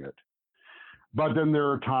hearing it. But then there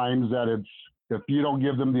are times that if you don't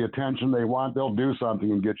give them the attention they want, they'll do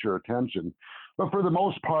something and get your attention. But for the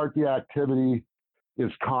most part, the activity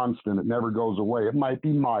is constant. It never goes away. It might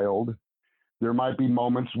be mild. There might be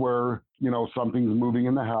moments where, something's moving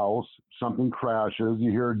in the house, something crashes,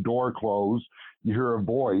 you hear a door close, you hear a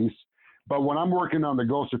voice. But when I'm working on the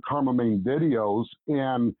Ghost of Carmel, Maine videos,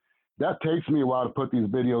 and that takes me a while to put these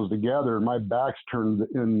videos together, and my back's turned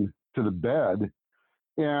into the bed,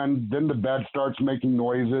 and then the bed starts making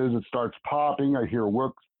noises, it starts popping, I hear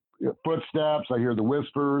footsteps, I hear the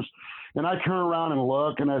whispers, and I turn around and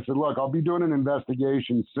look, and I said, look, I'll be doing an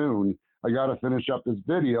investigation soon. I got to finish up this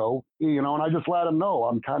video, and I just let them know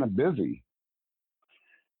I'm kind of busy.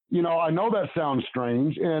 I know that sounds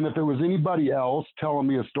strange, and if it was anybody else telling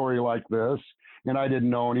me a story like this and I didn't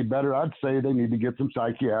know any better, I'd say they need to get some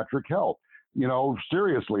psychiatric help,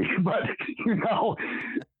 seriously. But,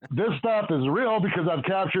 this stuff is real because I've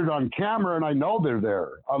captured it on camera and I know they're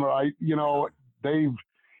there. I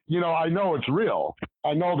know it's real.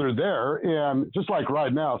 I know they're there. And just like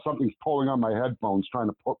right now, something's pulling on my headphones, trying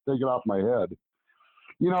to take it off my head.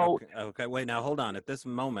 Okay, wait, now hold on. At this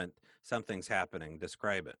moment, something's happening.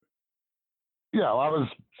 Describe it. Yeah, I'm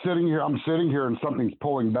sitting here and something's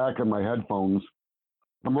pulling back on my headphones.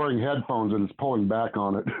 I'm wearing headphones and it's pulling back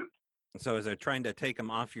on it. So is it trying to take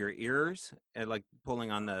them off your ears and like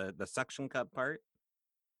pulling on the suction cup part?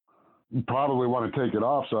 You probably want to take it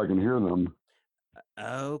off so I can hear them.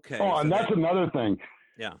 Okay. Oh, and that's another thing.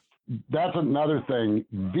 Yeah. That's another thing.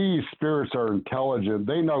 These spirits are intelligent.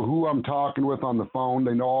 They know who I'm talking with on the phone.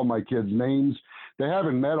 They know all my kids' names. They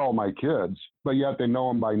haven't met all my kids, but yet they know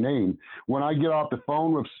them by name. When I get off the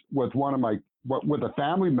phone with with a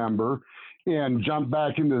family member and jump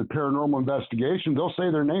back into the paranormal investigation, they'll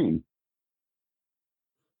say their name.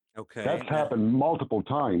 Okay. That's happened multiple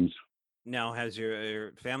times. Now, has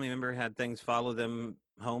your family member had things follow them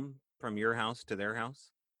home from your house to their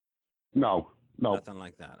house? No. Nothing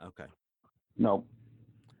like that. Okay. No.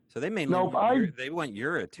 So they mainly they want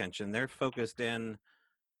your attention. They're focused in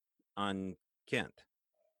on Kent.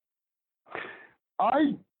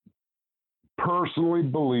 I personally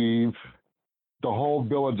believe the whole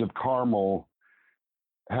village of Carmel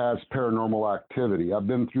has paranormal activity. I've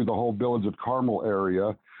been through the whole village of Carmel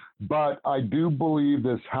area, but I do believe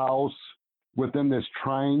this house within this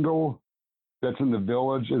triangle that's in the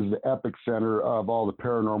village is the epicenter of all the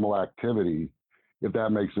paranormal activity. if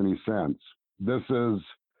that makes any sense. This is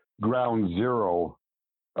ground zero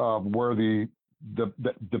of where the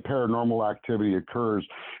paranormal activity occurs.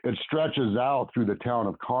 It stretches out through the town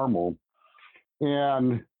of Carmel.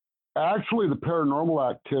 And actually, the paranormal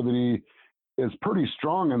activity is pretty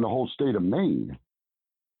strong in the whole state of Maine.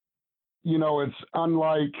 It's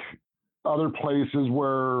unlike other places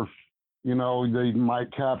where, they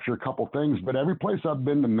might capture a couple things, but every place I've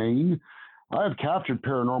been to Maine, I have captured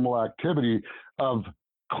paranormal activity of,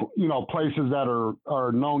 places that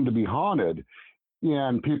are known to be haunted.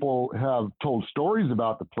 And people have told stories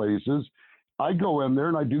about the places. I go in there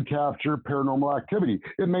and I do capture paranormal activity.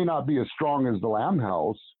 It may not be as strong as the Lamb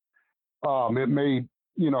House. It may,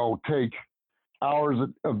 take hours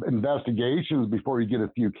of investigations before you get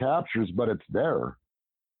a few captures, but it's there.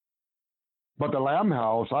 But the Lamb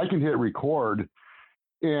House, I can hit record,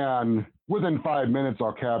 and within 5 minutes,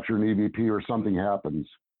 I'll capture an EVP or something happens.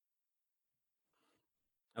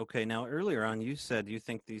 Okay, now earlier on, you said you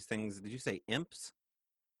think these things, did you say imps?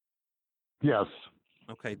 Yes.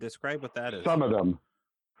 Okay, describe what that is. Some of them.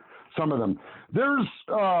 There's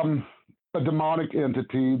a demonic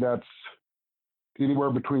entity that's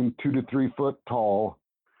anywhere between 2 to 3 foot tall,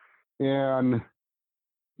 and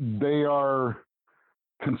they are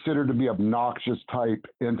considered to be obnoxious type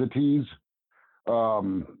entities.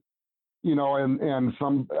 And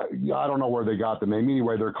some, I don't know where they got the name.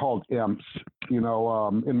 Anyway, they're called imps.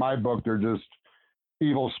 In my book, they're just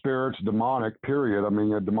evil spirits, demonic, period. I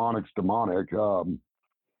mean, a demonic's demonic. But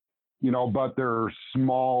they're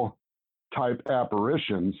small type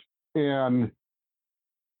apparitions. And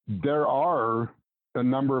there are a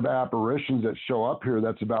number of apparitions that show up here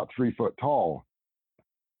that's about 3 foot tall.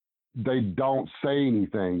 They don't say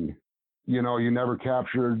anything. You never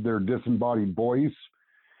capture their disembodied voice.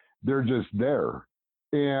 They're just there.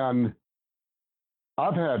 And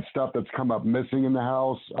I've had stuff that's come up missing in the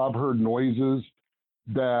house. I've heard noises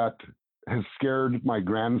that has scared my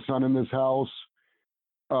grandson in this house.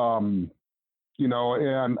 They're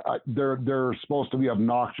supposed to be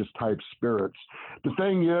obnoxious type spirits. The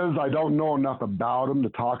thing is, I don't know enough about them to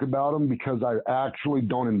talk about them because I actually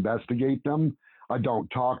don't investigate them. I don't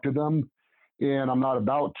talk to them, and I'm not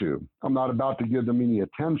about to. I'm not about to give them any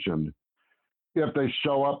attention. If they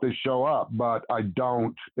show up, they show up, but I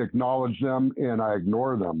don't acknowledge them and I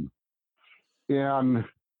ignore them. And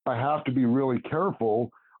I have to be really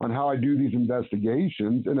careful on how I do these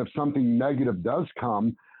investigations. And if something negative does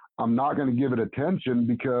come, I'm not going to give it attention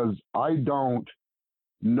because I don't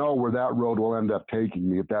know where that road will end up taking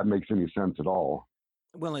me, if that makes any sense at all.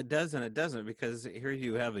 Well, it does and it doesn't, because here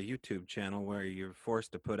you have a YouTube channel where you're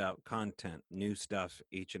forced to put out content, new stuff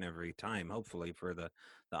each and every time, hopefully for the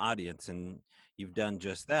audience. And you've done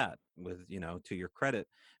just that with, to your credit.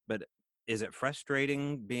 But is it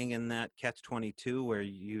frustrating being in that catch-22 where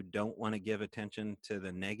you don't want to give attention to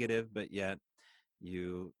the negative, but yet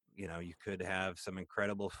you could have some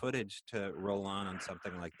incredible footage to roll on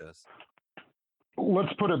something like this?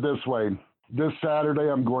 Let's put it this way. This Saturday,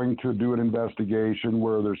 I'm going to do an investigation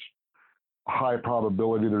where there's high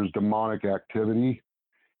probability there's demonic activity.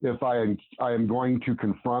 If I am going to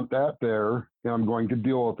confront that there, and I'm going to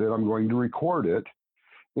deal with it, I'm going to record it.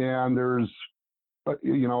 And there's, a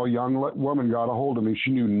young woman got a hold of me.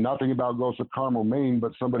 She knew nothing about Ghosts of Carmel, Maine,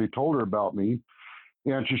 but somebody told her about me.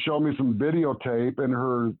 And she showed me some videotape, and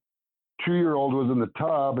her 2-year-old was in the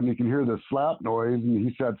tub, and you can hear the slap noise. And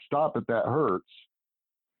he said, "Stop it, that hurts."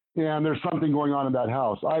 And there's something going on in that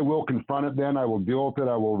house. I will confront it then. I will deal with it.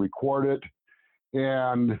 I will record it.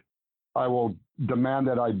 And I will demand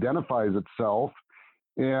that it identifies itself.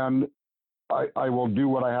 And I will do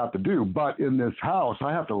what I have to do. But in this house,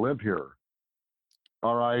 I have to live here.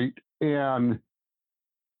 All right. And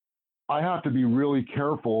I have to be really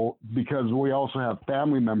careful because we also have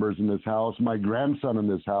family members in this house, my grandson in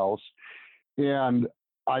this house. And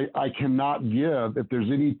I cannot give, if there's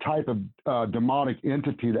any type of demonic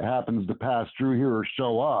entity that happens to pass through here or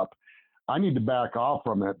show up, I need to back off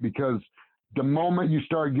from it, because the moment you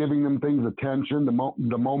start giving them things attention,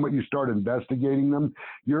 the moment you start investigating them,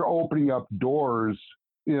 you're opening up doors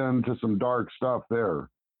into some dark stuff there.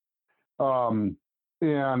 And,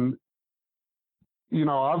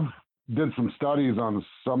 I've did some studies on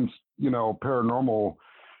some, paranormal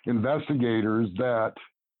investigators that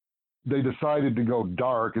they decided to go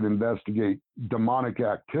dark and investigate demonic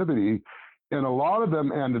activity. And a lot of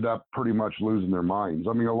them ended up pretty much losing their minds.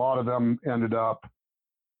 I mean, a lot of them ended up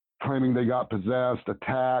claiming they got possessed,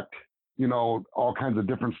 attacked, all kinds of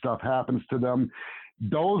different stuff happens to them.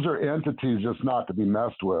 Those are entities just not to be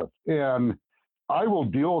messed with. And I will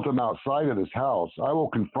deal with them outside of this house. I will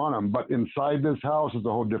confront them, but inside this house is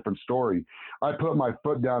a whole different story. I put my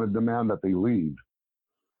foot down and demand that they leave.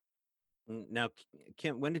 Now,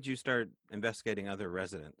 Kim, when did you start investigating other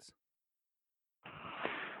residents?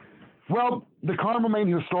 Well, the Carmel, Maine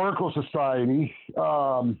Historical Society,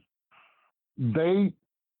 they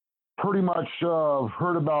pretty much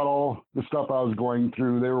heard about all the stuff I was going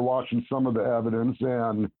through. They were watching some of the evidence,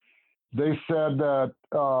 and they said that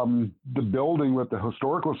the building with the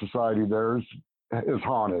Historical Society there is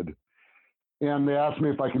haunted. And they asked me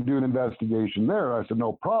if I could do an investigation there. I said,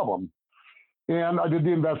 no problem. And I did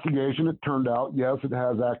the investigation. It turned out, yes, it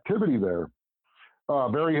has activity there.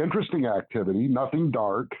 Very interesting activity, nothing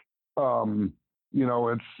dark.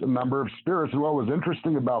 It's a number of spirits. And what was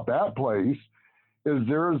interesting about that place is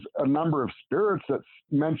there's a number of spirits that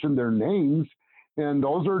mention their names, and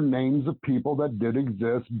those are names of people that did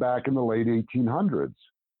exist back in the late 1800s.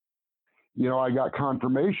 I got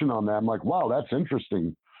confirmation on that. I'm like, wow, that's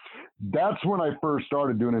interesting. That's when I first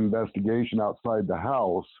started doing an investigation outside the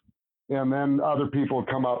house. And then other people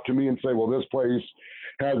come up to me and say, well, this place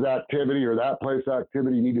has activity or that place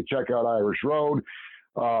activity. You need to check out Irish Road.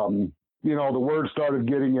 The word started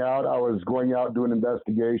getting out. I was going out doing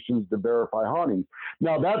investigations to verify hauntings.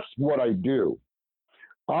 Now, that's what I do.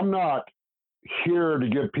 I'm not here to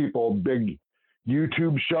give people a big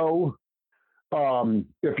YouTube show.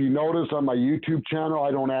 If you notice on my YouTube channel,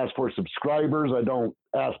 I don't ask for subscribers. I don't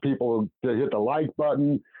ask people to hit the like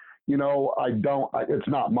button. It's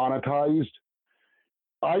not monetized.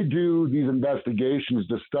 I do these investigations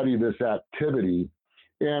to study this activity,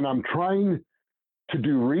 and I'm trying to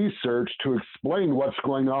do research to explain what's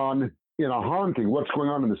going on in a haunting, what's going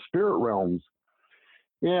on in the spirit realms.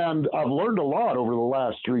 And I've learned a lot over the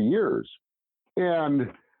last 3 years. And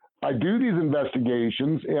I do these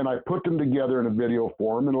investigations and I put them together in a video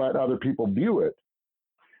form and let other people view it.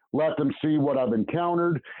 Let them see what I've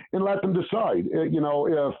encountered and let them decide.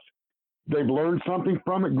 If they've learned something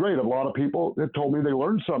from it, great. A lot of people have told me they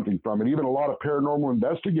learned something from it. Even a lot of paranormal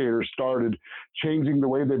investigators started changing the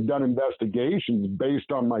way they've done investigations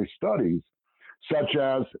based on my studies, such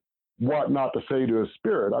as what not to say to a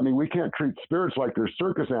spirit. I mean, we can't treat spirits like they're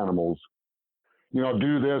circus animals.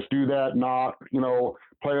 Do this, do that, not,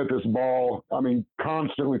 play with this ball. I mean,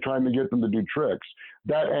 constantly trying to get them to do tricks.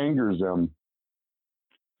 That angers them.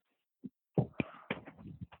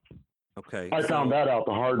 Okay. I found that out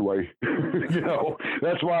the hard way.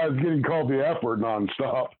 That's why I was getting called the F word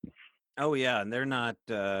nonstop. Oh yeah, and they're not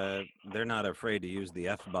afraid to use the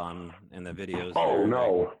F-bomb in the videos. Oh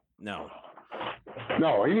no.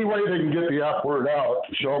 No, any way they can get the F word out,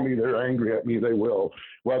 show me they're angry at me, they will.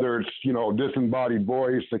 Whether it's, disembodied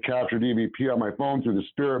voice, the captured EVP on my phone, through the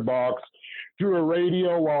spirit box, through a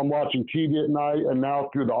radio while I'm watching TV at night, and now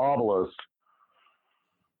through the obelisk.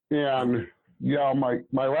 And yeah,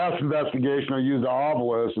 my last investigation, I used the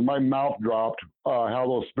obelisk, and my mouth dropped how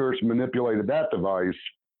those spirits manipulated that device.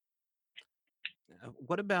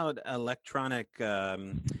 What about electronic, I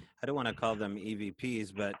don't want to call them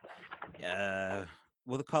EVPs, but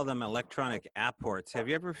we'll call them electronic apports. Have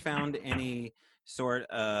you ever found any sort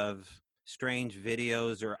of strange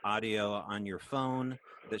videos or audio on your phone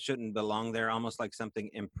that shouldn't belong there, almost like something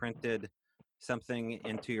imprinted something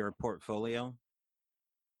into your portfolio?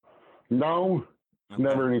 No, okay.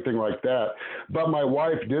 Never anything like that. But my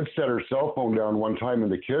wife did set her cell phone down one time in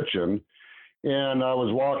the kitchen, and I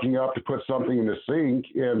was walking up to put something in the sink,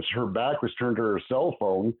 and her back was turned to her cell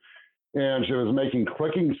phone, and she was making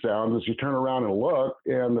clicking sounds, and she turned around and looked,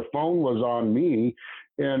 and the phone was on me,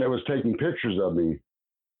 and it was taking pictures of me.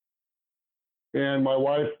 And my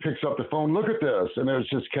wife picks up the phone, look at this, and it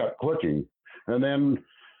just kept clicking. And then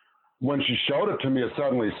when she showed it to me, it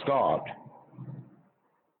suddenly stopped.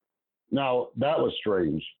 Now, that was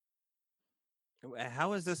strange.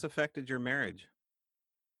 How has this affected your marriage?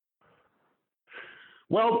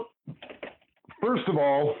 Well, first of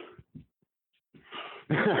all,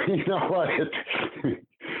 you know what?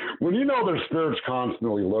 When there's spirits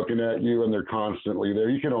constantly looking at you and they're constantly there,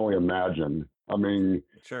 you can only imagine. I mean,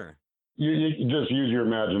 sure. You just use your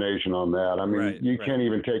imagination on that. I mean, you can't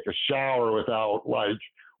even take a shower without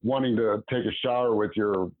wanting to take a shower with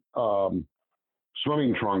your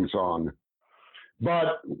swimming trunks on.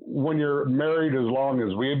 But when you're married as long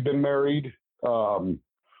as we've been married,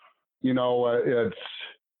 it's,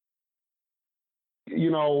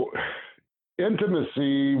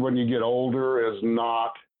 intimacy when you get older is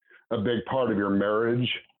not a big part of your marriage.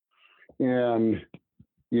 And,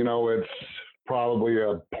 it's probably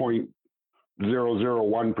a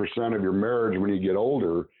 0.001% of your marriage when you get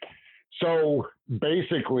older. So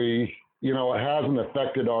basically, it hasn't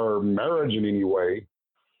affected our marriage in any way.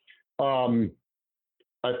 Um,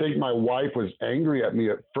 I think my wife was angry at me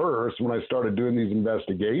at first when I started doing these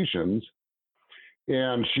investigations,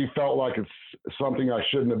 and she felt like it's something I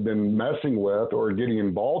shouldn't have been messing with or getting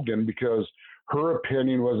involved in, because her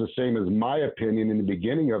opinion was the same as my opinion in the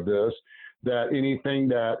beginning of this, that anything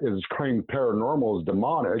that is claimed paranormal is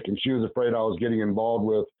demonic, and she was afraid I was getting involved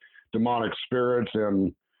with demonic spirits.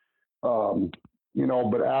 And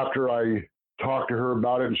but after I talked to her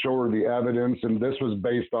about it and showed her the evidence, and this was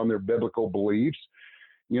based on their biblical beliefs,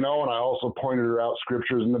 and I also pointed her out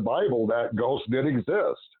scriptures in the Bible that ghosts did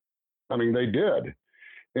exist. I mean, they did.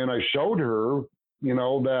 And I showed her,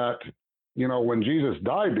 that, when Jesus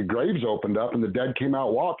died, the graves opened up and the dead came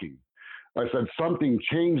out walking. I said something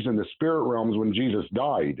changed in the spirit realms when Jesus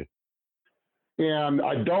died. And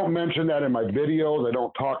I don't mention that in my videos. I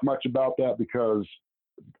don't talk much about that because,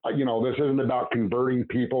 this isn't about converting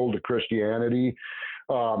people to Christianity.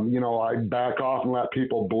 I back off and let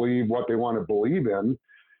people believe what they want to believe in.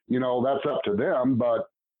 That's up to them. But,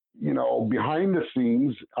 behind the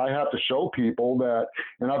scenes, I have to show people that,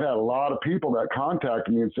 and I've had a lot of people that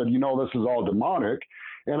contacted me and said, this is all demonic.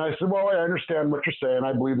 And I said, well, I understand what you're saying.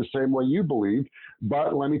 I believe the same way you believe,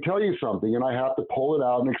 but let me tell you something. And I have to pull it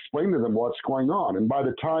out and explain to them what's going on. And by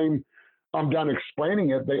the time I'm done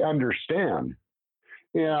explaining it, they understand.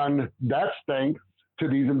 And that's thanks to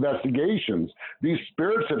these investigations. These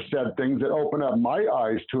spirits have said things that open up my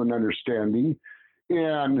eyes to an understanding,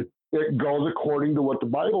 and it goes according to what the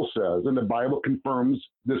Bible says. And the Bible confirms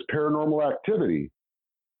this paranormal activity,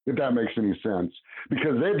 if that makes any sense,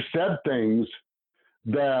 because they've said things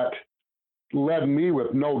that led me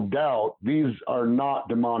with no doubt these are not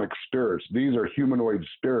demonic spirits. These are humanoid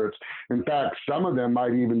spirits. In fact, some of them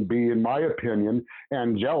might even be, in my opinion,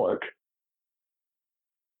 angelic.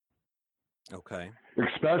 Okay.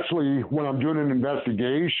 Especially when I'm doing an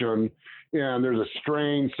investigation and there's a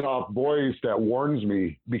strange, soft voice that warns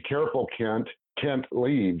me, be careful, Kent. Kent,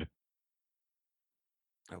 leave.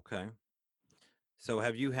 Okay. So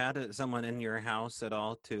have you had someone in your house at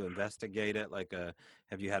all to investigate it?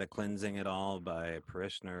 Have you had a cleansing at all by a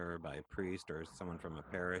parishioner or by a priest or someone from a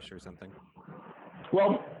parish or something?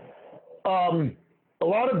 Well, a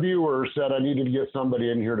lot of viewers said I needed to get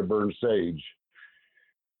somebody in here to burn sage.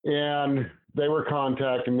 And they were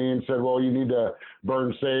contacting me and said, well, you need to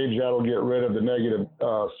burn sage. That'll get rid of the negative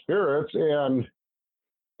spirits.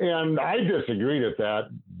 And I disagreed at that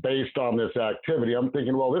based on this activity. I'm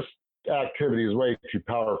thinking, well, this activity is way too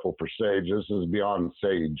powerful for sage. This is beyond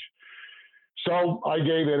sage. So I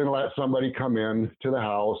gave in and let somebody come in to the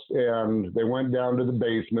house, and they went down to the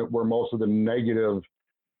basement where most of the negative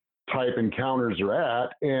type encounters are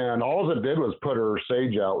at, and all it did was put her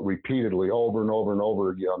sage out repeatedly over and over and over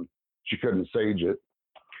again. She couldn't sage it,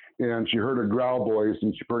 and she heard a growl voice,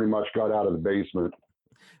 and she pretty much got out of the basement.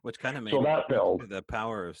 Which kind of made so that failed. The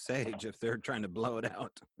power of sage if they're trying to blow it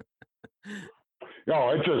out. No,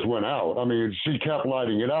 it just went out. I mean, she kept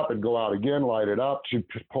lighting it up and go out again, light it up. She'd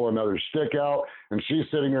pull another stick out, and she's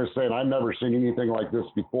sitting there saying, I've never seen anything like this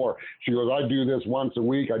before. She goes, I do this once a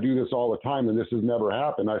week. I do this all the time, and this has never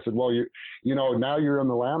happened. I said, well, now you're in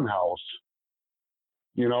the Lamb house,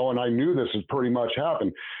 and I knew this had pretty much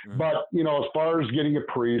happened. Mm-hmm. But, as far as getting a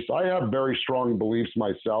priest, I have very strong beliefs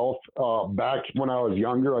myself. Back when I was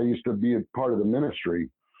younger, I used to be a part of the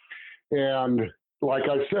ministry. And like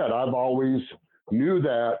I said, I've always knew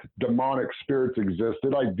that demonic spirits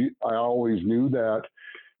existed. I always knew that,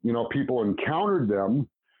 people encountered them.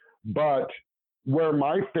 But where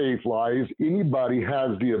my faith lies, anybody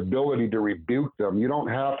has the ability to rebuke them. You don't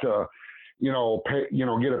have to,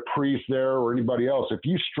 get a priest there or anybody else. If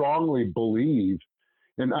you strongly believe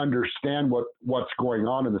and understand what's going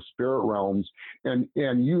on in the spirit realms, and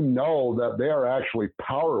that they are actually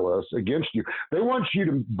powerless against you, they want you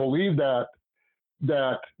to believe that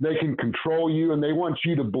they can control you, and they want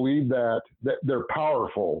you to believe that they're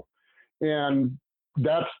powerful. And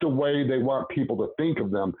that's the way they want people to think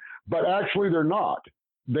of them. But actually they're not.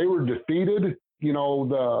 They were defeated,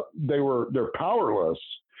 they're powerless.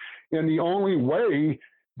 And the only way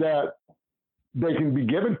that they can be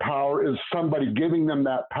given power is somebody giving them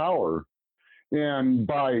that power. And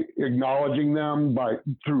by acknowledging them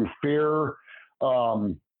through fear,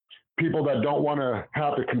 people that don't want to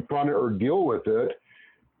have to confront it or deal with it,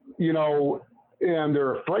 and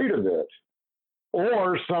they're afraid of it.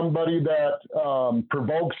 Or somebody that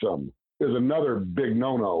provokes them is another big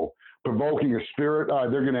no-no. Provoking a spirit,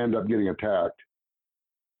 they're going to end up getting attacked.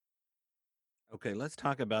 Okay, let's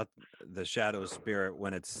talk about the shadow spirit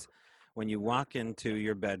when you walk into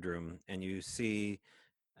your bedroom and you see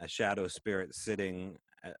a shadow spirit sitting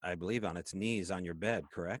I believe, on its knees on your bed,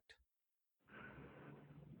 correct?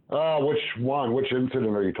 Which one? Which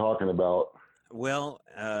incident are you talking about? Well,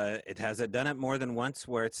 has it done it more than once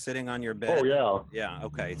where it's sitting on your Oh bed? yeah, Yeah.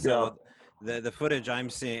 Okay. yeah. So the footage I'm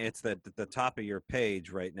seeing, it's the top of your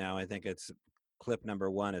page right now. I think it's clip number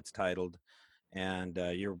one. It's titled, and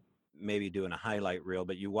you're maybe doing a highlight reel.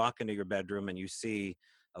 But you walk into your bedroom and you see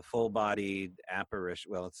a full-bodied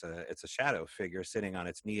apparition. Well, it's a shadow figure sitting on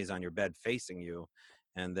its knees on your bed, facing you.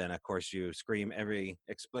 And then, of course, you scream every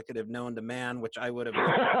explicative known to man, which I would have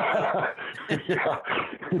never thought. Yeah.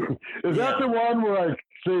 Is that Yeah. the one where I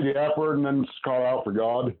say the F word and then call out for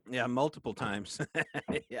God? Yeah, multiple times.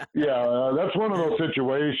 Yeah. Yeah, that's one of those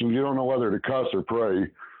situations you don't know whether to cuss or pray.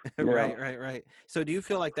 Yeah, Right, right, right. So do you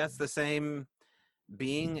feel like that's the same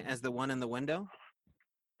being as the one in the window?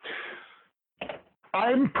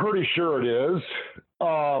 I'm pretty sure it is.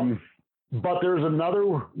 But there's another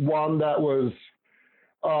one that was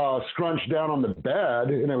scrunched down on the bed,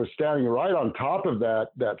 and it was standing right on top of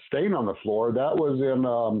that stain on the floor. That was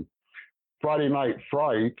in Friday Night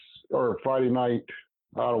Frights or Friday Night,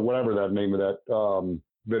 I don't know, whatever that name of that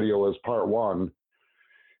video is, part one.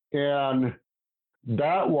 And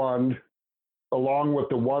that one, along with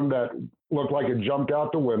the one that looked like it jumped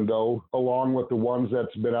out the window, along with the ones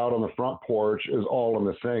that's been out on the front porch, is all in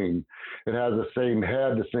the same. It has the same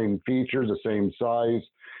head, the same features, the same size.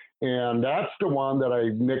 And that's the one that I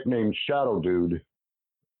nicknamed Shadow Dude.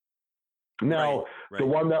 Right, Now, the right.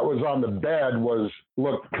 one that was on the bed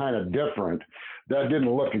looked kind of different. That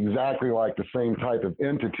didn't look exactly like the same type of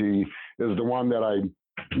entity as the one that I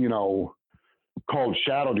called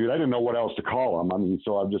Shadow Dude. I didn't know what else to call him. I mean,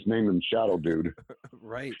 so I've just named him Shadow Dude.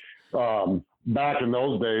 Right. Back in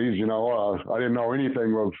those days, I didn't know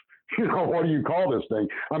anything of, what do you call this thing?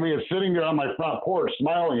 I mean, it's sitting there on my front porch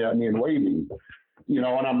smiling at me and waving, and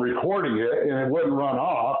I'm recording it and it wouldn't run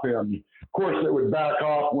off. And of course, it would back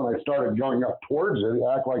off when I started going up towards it,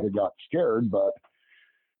 act like it got scared.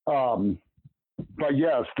 Um, but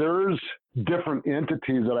yes, there's different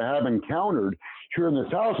entities that I have encountered here in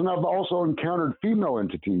this house, and I've also encountered female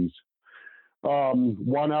entities.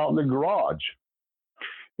 One out in the garage.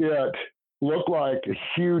 It looked like a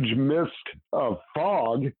huge mist of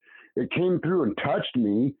fog. It came through and touched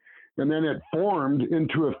me, and then it formed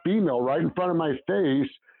into a female right in front of my face,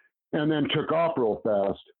 and then took off real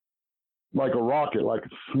fast, like a rocket, like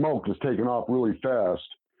smoke is taking off really fast.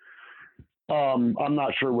 I'm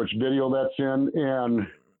not sure which video that's in, and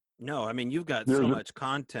No, I mean, you've got so there's much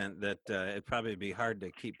content that it'd probably be hard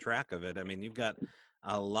to keep track of it. I mean, you've got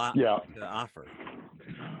a lot yeah. to offer.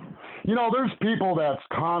 There's people that's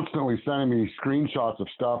constantly sending me screenshots of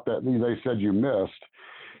stuff that they said you missed.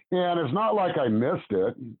 And it's not like I missed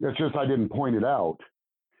it. It's just I didn't point it out.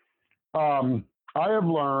 I have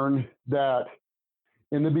learned that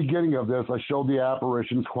in the beginning of this, I showed the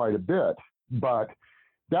apparitions quite a bit, but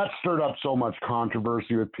that stirred up so much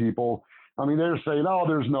controversy with people. I mean, they're saying, oh,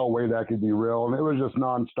 there's no way that could be real. And it was just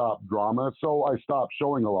nonstop drama. So I stopped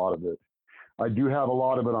showing a lot of it. I do have a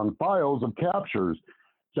lot of it on files of captures.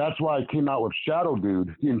 That's why I came out with Shadow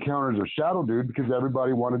Dude, the Encounters of Shadow Dude, because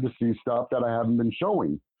everybody wanted to see stuff that I haven't been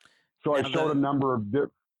showing. So I Now showed a number of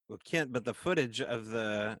well, Kent, but the footage of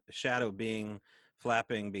the shadow being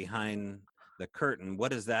flapping behind the curtain,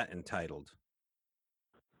 what is that entitled?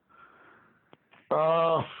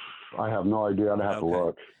 I have no idea. I'd have to Okay.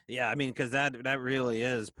 look. Yeah, I mean, because that really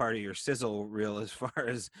is part of your sizzle reel as far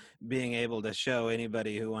as being able to show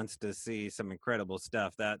anybody who wants to see some incredible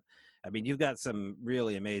stuff. I mean, you've got some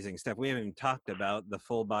really amazing stuff. We haven't even talked about the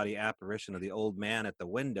full body apparition of the old man at the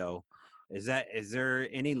window. Is there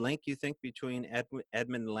any link you think between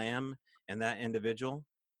Edmund Lamb and that individual?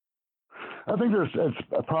 I think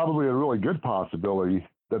it's probably a really good possibility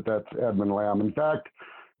that that's Edmund Lamb. In fact,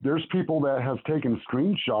 there's people that have taken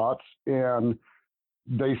screenshots and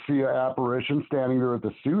they see an apparition standing there with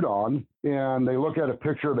the suit on, and they look at a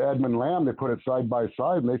picture of Edmund Lamb, they put it side by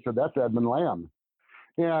side, and they said, that's Edmund Lamb.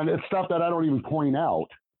 And it's stuff that I don't even point out.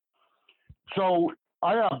 So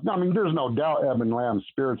I mean, there's no doubt Edmund Lamb's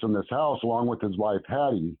spirits in this house, along with his wife,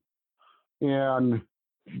 Hattie, and,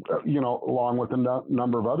 along with a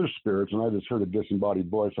number of other spirits. And I just heard a disembodied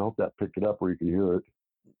voice. I hope that picked it up where you can hear it.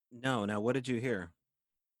 No. Now, what did you hear?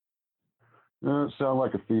 It sounded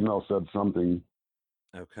like a female said something.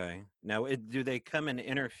 Okay. Now, do they come and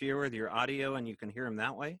interfere with your audio and you can hear them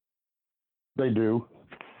that way? They do.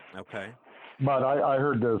 Okay. But I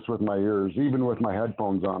heard this with my ears. Even with my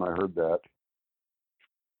headphones on, I heard that.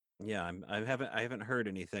 Yeah, I haven't heard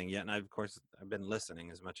anything yet, and of course I've been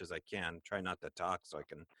listening as much as I can. Try not to talk so I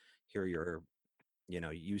can hear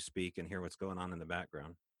you speak and hear what's going on in the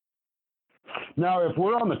background. Now, if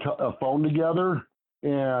we're on the phone together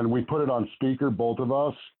and we put it on speaker, both of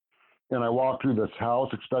us, and I walk through this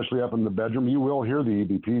house, especially up in the bedroom, you will hear the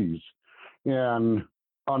EVPs. And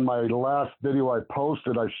on my last video I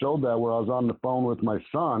posted, I showed that where I was on the phone with my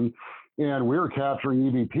son, and we were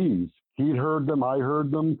capturing EVPs. He heard them, I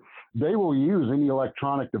heard them. They will use any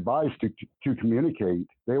electronic device to communicate.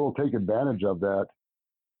 They will take advantage of that.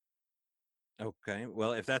 Okay.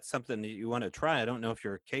 Well, if that's something that you want to try, I don't know if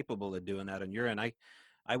you're capable of doing that on your end.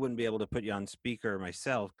 I wouldn't be able to put you on speaker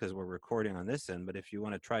myself because we're recording on this end, but if you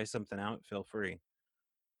want to try something out, feel free.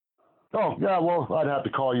 Oh, yeah, well, I'd have to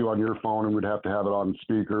call you on your phone and we'd have to have it on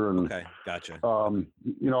speaker. And okay, gotcha.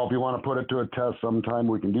 You know, if you want to put it to a test sometime,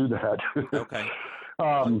 we can do that. Okay.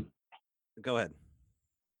 Go ahead.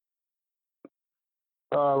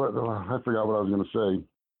 I forgot what I was going to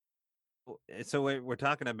say. So we're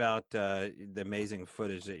talking about the amazing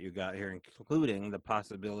footage that you got here, including the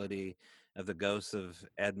possibility of the ghosts of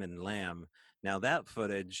Edmund Lamb. Now that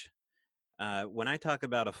footage, when I talk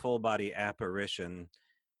about a full body apparition,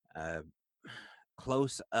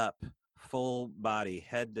 close up, full body,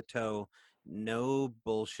 head to toe, no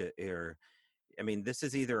bullshit here. I mean, this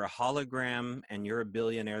is either a hologram and you're a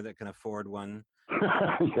billionaire that can afford one.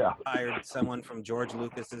 Yeah. Hired someone from George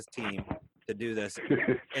Lucas's team to do this.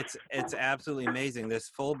 It's absolutely amazing. This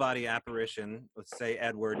full body apparition, let's say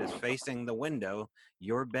Edward is facing the window,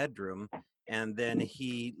 your bedroom, and then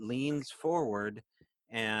he leans forward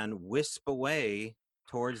and wisp away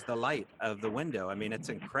towards the light of the window. I mean, it's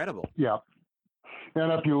incredible. Yeah.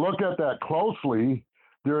 And if you look at that closely,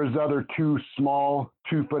 there's other two small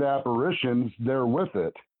 2-foot apparitions there with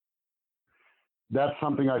it. That's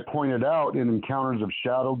something I pointed out in Encounters of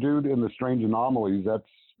Shadow Dude in the Strange Anomalies. That's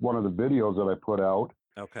one of the videos that I put out.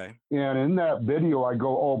 Okay. And in that video, I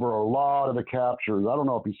go over a lot of the captures. I don't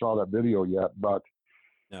know if you saw that video yet, but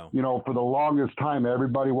no. You know, for the longest time,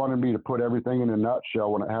 everybody wanted me to put everything in a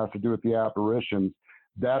nutshell when it has to do with the apparitions.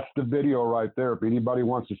 That's the video right there. If anybody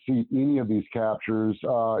wants to see any of these captures,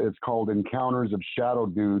 it's called Encounters of Shadow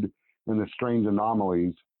Dude and the Strange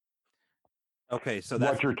Anomalies. Okay, so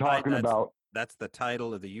that's what you're talking about. That's the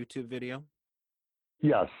title of the YouTube video?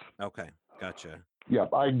 Yes. Okay, gotcha.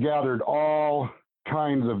 Yep, I gathered all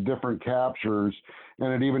kinds of different captures,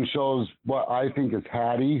 and it even shows what I think is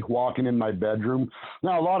Hattie walking in my bedroom.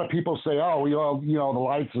 Now, a lot of people say, oh, you know, the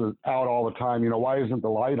lights are out all the time. You know, why isn't the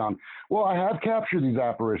light on? Well, I have captured these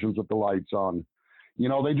apparitions with the lights on. You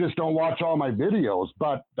know, they just don't watch all my videos,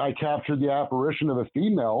 but I captured the apparition of a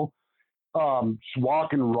female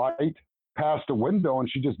walking right past a window, and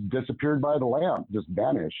she just disappeared by the lamp, just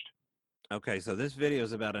vanished. Okay, so this video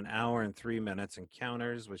is about 1 hour and 3 minutes.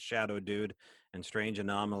 Encounters with Shadow Dude and Strange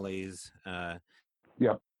Anomalies.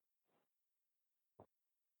 Yep.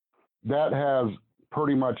 That has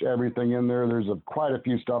pretty much everything in there. There's quite a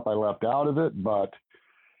few stuff I left out of it, but,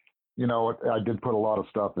 you know, I did put a lot of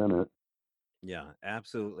stuff in it. Yeah,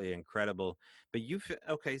 absolutely incredible. But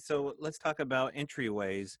okay, so let's talk about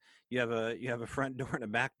entryways. You have a front door and a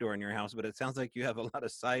back door in your house, but it sounds like you have a lot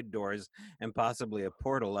of side doors and possibly a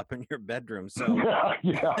portal up in your bedroom. So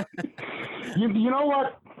yeah. You know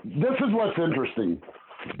what? This is what's interesting.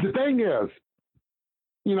 The thing is,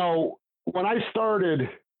 you know, when I started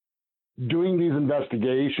doing these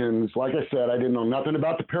investigations, like I said, I didn't know nothing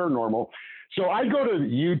about the paranormal. So I go to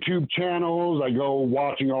YouTube channels, I go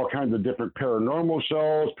watching all kinds of different paranormal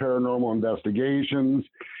shows, paranormal investigations.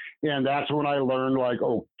 And that's when I learned, like,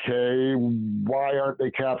 okay, why aren't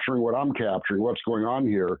they capturing what I'm capturing? What's going on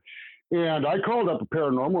here? And I called up a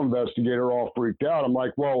paranormal investigator all freaked out. I'm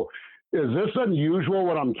like, well, is this unusual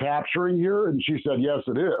what I'm capturing here? And she said, yes,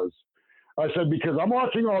 it is. I said, because I'm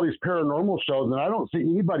watching all these paranormal shows and I don't see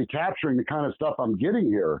anybody capturing the kind of stuff I'm getting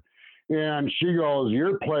here. And she goes,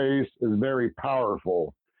 your place is very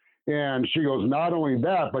powerful. And she goes, not only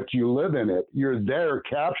that, but you live in it. You're there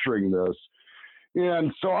capturing this.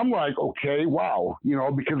 And so I'm like, okay, wow. You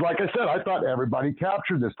know, because like I said, I thought everybody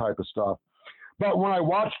captured this type of stuff. But when I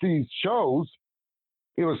watched these shows,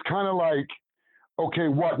 it was kind of like, okay,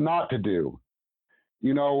 what not to do?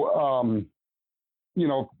 You know,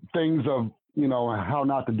 things of, you know, how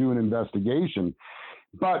not to do an investigation.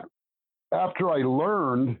 But after I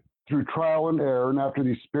learned through trial and error, and after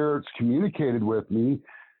these spirits communicated with me,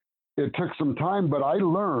 it took some time, but I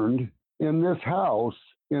learned in this house,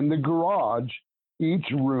 in the garage, each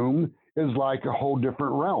room is like a whole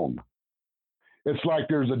different realm. It's like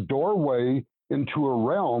there's a doorway into a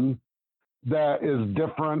realm that is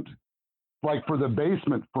different. Like for the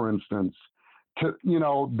basement, for instance,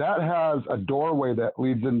 that has a doorway that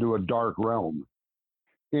leads into a dark realm.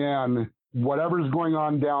 And whatever's going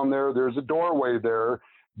on down there, there's a doorway there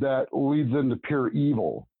that leads into pure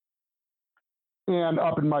evil. And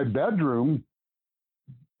up in my bedroom,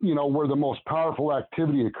 where the most powerful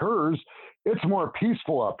activity occurs, it's more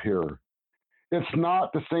peaceful up here. It's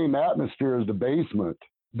not the same atmosphere as the basement.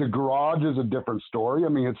 The garage is a different story. I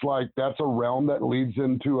mean, it's like that's a realm that leads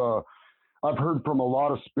into I've heard from a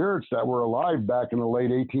lot of spirits that were alive back in the late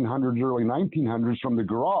 1800s, early 1900s from the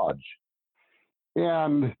garage.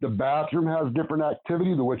 And the bathroom has different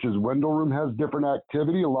activity. The witch's window room has different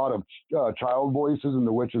activity. A lot of child voices in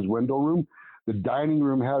the witch's window room. The dining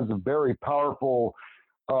room has a very powerful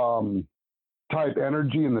type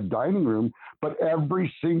energy in the dining room, but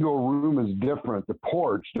every single room is different. The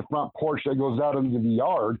front porch that goes out into the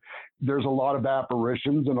yard, there's a lot of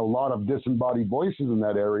apparitions and a lot of disembodied voices in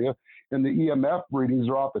that area, and the EMF readings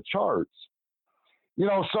are off the charts.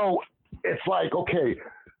 So it's like, okay,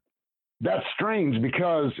 that's strange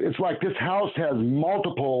because it's like this house has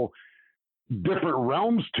multiple different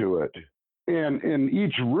realms to it. And in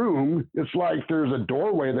each room, it's like there's a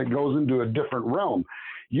doorway that goes into a different realm.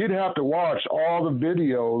 You'd have to watch all the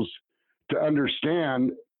videos to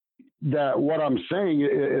understand that what I'm saying,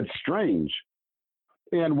 it's strange.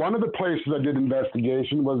 And one of the places I did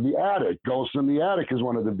investigation was the attic. Ghosts in the Attic is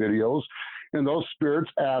one of the videos. And those spirits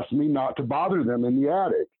asked me not to bother them in the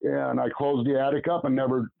attic. And I closed the attic up and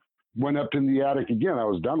never went up in the attic again. I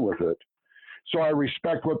was done with it. So I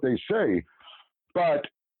respect what they say. But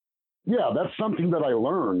yeah, that's something that I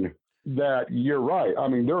learned, that you're right. I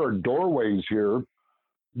mean, there are doorways here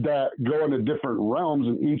that go into different realms,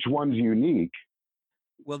 and each one's unique.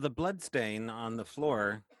 Well, the blood stain on the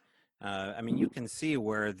floor, you can see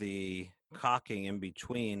where the caulking in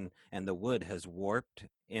between and the wood has warped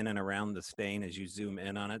in and around the stain as you zoom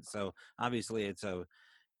in on it. So obviously it's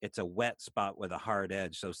a wet spot with a hard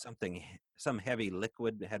edge. So some heavy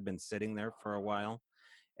liquid had been sitting there for a while.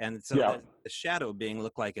 And so the shadow being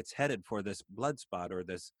looked like it's headed for this blood spot or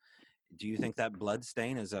this. Do you think that blood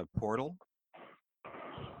stain is a portal?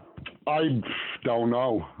 I don't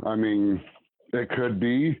know. I mean, it could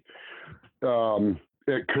be.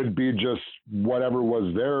 It could be just whatever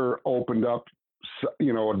was there opened up,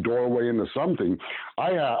 a doorway into something.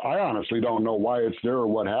 I honestly don't know why it's there or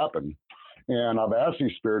what happened. And I've asked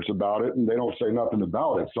these spirits about it, and they don't say nothing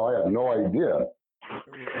about it. So I have no idea.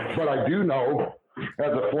 But I do know,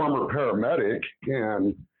 as a former paramedic,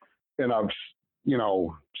 and I've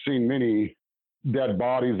seen many dead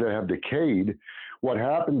bodies that have decayed. What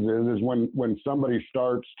happens is when somebody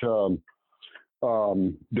starts to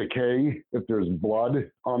decay, if there's blood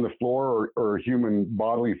on the floor or human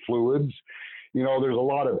bodily fluids, there's a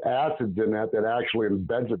lot of acids in that actually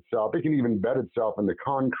embeds itself. It can even embed itself in the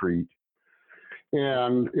concrete,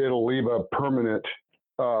 and it'll leave a permanent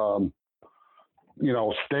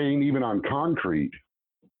stain even on concrete.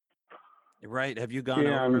 Right. Have you gone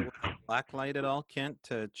over with a black light at all, Kent,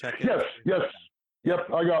 to check it? Yes. Yep.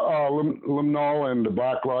 I got luminol and the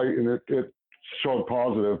black light, and it showed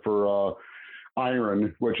positive for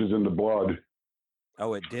iron, which is in the blood.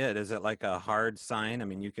 Oh, it did. Is it like a hard sign? I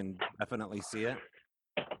mean, you can definitely see it.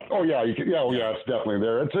 Oh yeah, you can. Yeah, it's definitely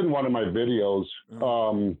there. It's in one of my videos.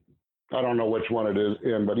 Mm-hmm. I don't know which one it is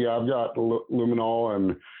in, but yeah, I've got luminol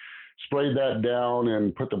and sprayed that down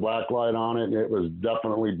and put the black light on it, and it was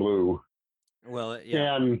definitely blue. Well,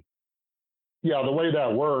 yeah. And yeah, the way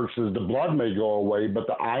that works is the blood may go away, but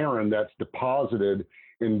the iron that's deposited,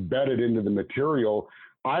 embedded into the material,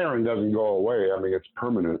 iron doesn't go away. I mean, it's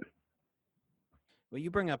permanent. Well,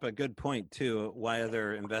 you bring up a good point, too, why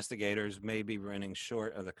other investigators may be running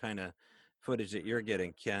short of the kind of footage that you're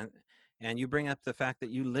getting, Kent. And you bring up the fact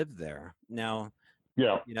that you live there. Now,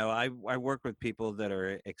 yeah, I work with people that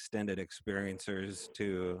are extended experiencers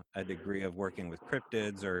to a degree of working with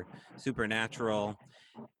cryptids or supernatural.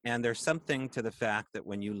 And there's something to the fact that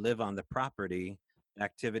when you live on the property,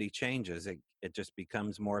 activity changes. It just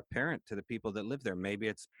becomes more apparent to the people that live there. Maybe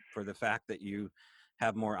it's for the fact that you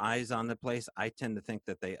have more eyes on the place. I tend to think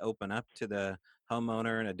that they open up to the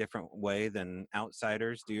homeowner in a different way than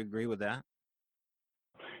outsiders. Do you agree with that?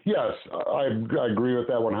 Yes, I agree with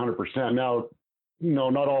that 100%. Now,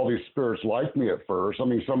 not all these spirits like me at first. I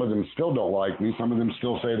mean, some of them still don't like me. Some of them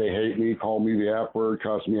still say they hate me, call me the F word,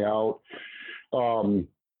 cuss me out.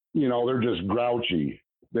 They're just grouchy.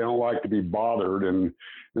 They don't like to be bothered. And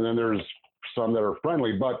then there's some that are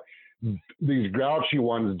friendly. But these grouchy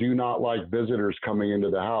ones do not like visitors coming into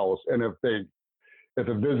the house. And if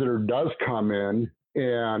a visitor does come in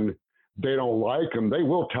and they don't like them, they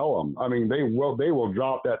will tell them. I mean, they will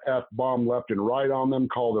drop that F-bomb left and right on them,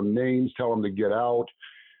 call them names, tell them to get out.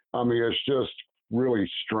 I mean, it's just really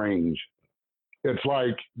strange. It's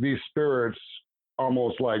like these spirits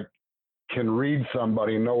almost like can read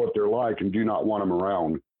somebody and know what they're like and do not want them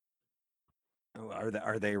around. Oh,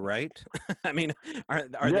 are they right? I mean, are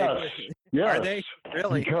Yes, they yes, are they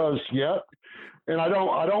really? because yeah, and I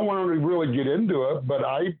don't want to really get into it, but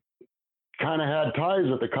I kind of had ties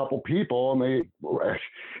with a couple people, and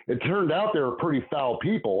it turned out they were pretty foul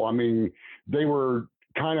people. I mean, they were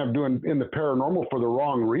kind of doing in the paranormal for the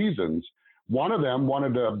wrong reasons. One of them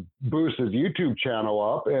wanted to boost his YouTube channel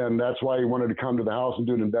up, and that's why he wanted to come to the house and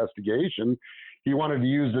do an investigation. He wanted to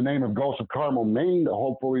use the name of Ghost of Carmel, Maine, to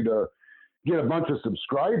hopefully to get a bunch of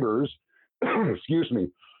subscribers. Excuse me.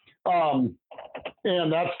 Um,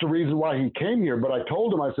 and that's the reason why he came here. But I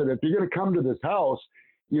told him, I said, if you're going to come to this house,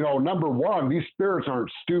 number one, these spirits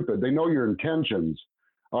aren't stupid. They know your intentions.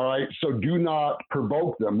 All right. So do not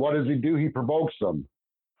provoke them. What does he do? He provokes them.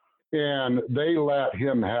 And they let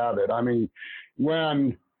him have it. I mean,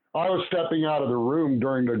 when I was stepping out of the room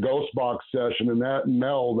during the ghost box session, and that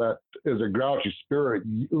Mel, that is a grouchy spirit,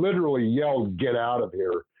 literally yelled, "Get out of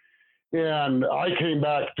here." And I came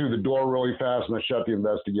back through the door really fast, and I shut the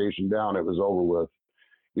investigation down. It was over with.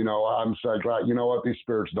 I'm so glad, what, these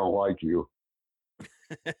spirits don't like you.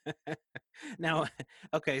 Now,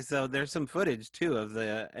 okay, so there's some footage too of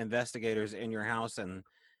the investigators in your house and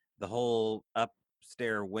the whole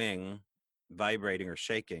upstairs wing vibrating or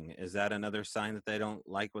shaking. Is that another sign that they don't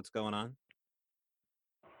like what's going on?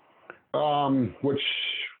 I'm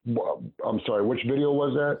sorry, which video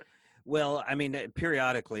was that? Well, I mean,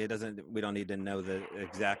 periodically, we don't need to know the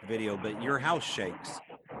exact video, but your house shakes.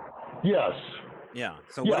 Yes. Yeah.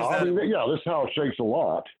 So Yeah, what is that? This house shakes a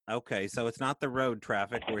lot. Okay, so it's not the road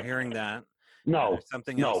traffic. We're hearing that. No. There's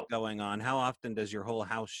something else going on. How often does your whole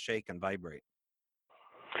house shake and vibrate?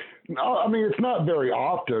 No, I mean, it's not very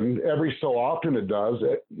often. Every so often it does.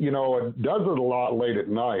 It does it a lot late at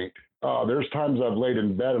night. There's times I've laid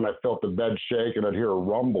in bed and I felt the bed shake and I'd hear a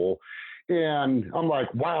rumble. And I'm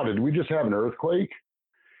like, wow, did we just have an earthquake?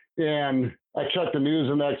 And I checked the news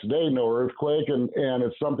the next day, no earthquake. And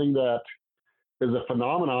it's something that is a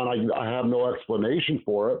phenomenon. I have no explanation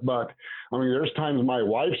for it. But, I mean, there's times my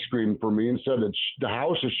wife screamed for me and said that the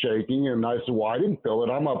house is shaking. And I said, well, I didn't feel it.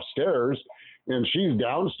 I'm upstairs. And she's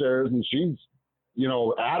downstairs and she's,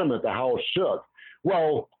 adamant the house shook.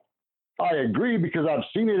 Well, I agree because I've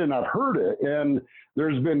seen it and I've heard it. And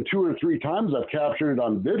there's been 2 or 3 times I've captured it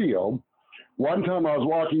on video. One time I was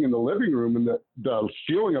walking in the living room and the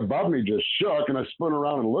ceiling above me just shook and I spun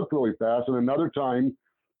around and looked really fast. And another time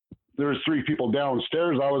there was 3 people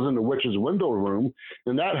downstairs. I was in the witch's window room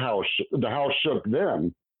and the house shook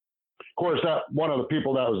then. Of course, that one of the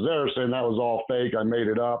people that was there saying that was all fake. I made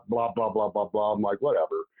it up, blah, blah, blah, blah, blah. I'm like,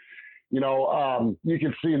 whatever. You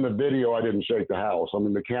can see in the video, I didn't shake the house. I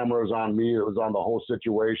mean, the camera was on me. It was on the whole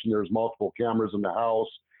situation. There's multiple cameras in the house.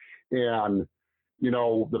 And,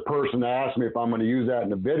 the person asked me if I'm going to use that in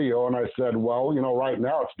the video. And I said, well, right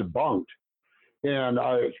now it's debunked. And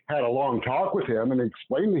I had a long talk with him and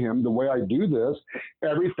explained to him the way I do this,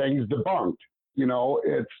 everything's debunked.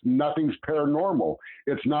 It's nothing's paranormal.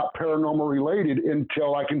 It's not paranormal related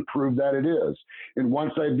until I can prove that it is. And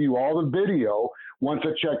once I view all the video, once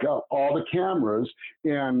I check out all the cameras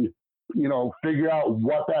and, figure out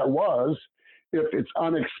what that was, if it's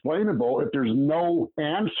unexplainable, if there's no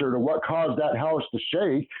answer to what caused that house to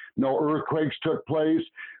shake, no earthquakes took place,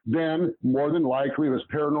 then more than likely it was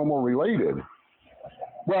paranormal related.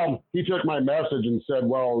 Well, he took my message and said,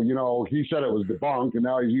 well, he said it was debunked, and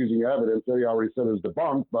now he's using evidence that he already said it was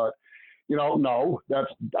debunked. But, no,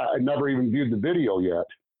 I never even viewed the video yet.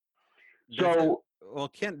 Well,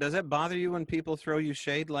 Kent, does it bother you when people throw you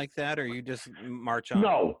shade like that, or you just march on?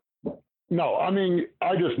 No. I mean,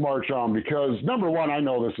 I just march on because, number one, I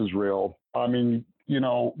know this is real. I mean,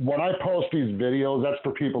 when I post these videos, that's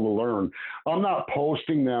for people to learn. I'm not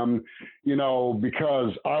posting them,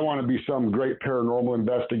 because I want to be some great paranormal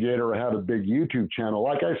investigator or have a big YouTube channel.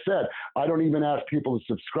 Like I said, I don't even ask people to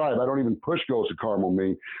subscribe. I don't even push Ghost of Carmel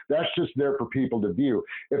Me. That's just there for people to view.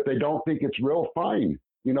 If they don't think it's real, fine.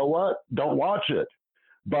 You know what? Don't watch it.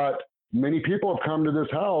 But many people have come to this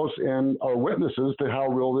house and are witnesses to how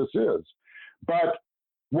real this is. But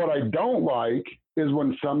what I don't like is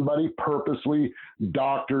when somebody purposely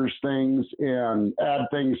doctors things and add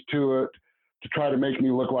things to it to try to make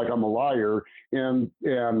me look like I'm a liar. And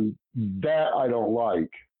that I don't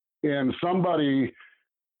like. And somebody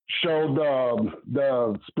showed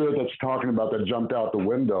the spirit that's talking about that jumped out the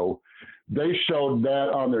window. They showed that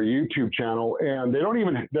on their YouTube channel, and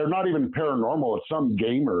they're not even paranormal. It's some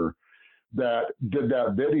gamer that did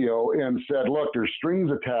that video and said, look, there's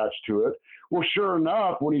strings attached to it. Well, sure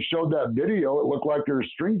enough, when he showed that video, it looked like there's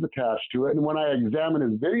strings attached to it. And when I examined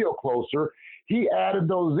his video closer, He added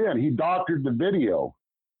those in. He doctored the video.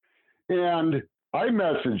 And I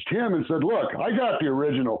messaged him and said, look, I got the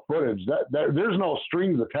original footage. There's no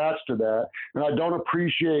strings attached to that. And I don't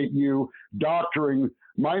appreciate you doctoring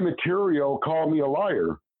my material. Call me a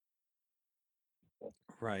liar.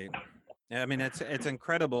 Right. I mean, it's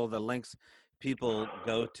incredible the lengths people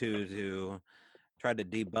go to try to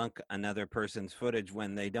debunk another person's footage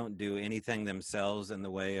when they don't do anything themselves in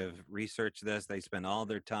the way of research this. They spend all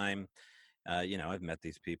their time, I've met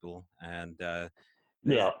these people, and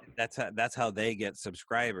Yeah. that's how they get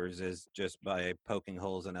subscribers, is just by poking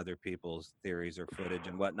holes in other people's theories or footage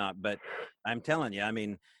and whatnot. But I'm telling you, I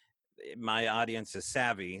mean, my audience is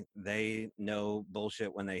savvy. They know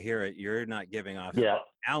bullshit when they hear it. You're not giving off Yeah. an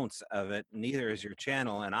ounce of it. Neither is your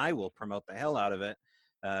channel, and I will promote the hell out of it.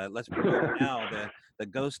 Let's promote it now. The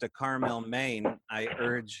Ghost of Carmel, Maine. I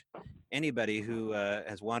urge anybody who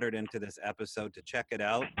has wandered into this episode to check it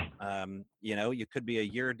out. You could be a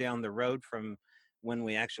year down the road from when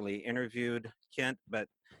we actually interviewed Kent, but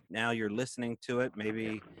now you're listening to it.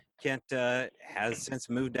 Maybe Kent has since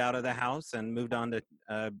moved out of the house and moved on to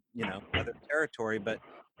other territory. But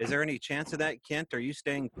is there any chance of that, Kent? Are you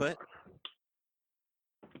staying put?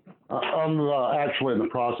 I'm actually in the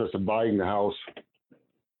process of buying the house.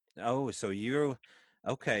 Oh, so you're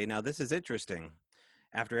okay. Now this is interesting.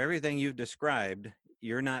 After everything you've described,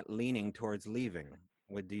 you're not leaning towards leaving.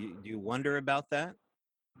 Do you wonder about that?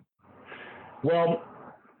 Well,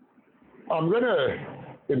 I'm going to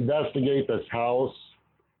investigate this house,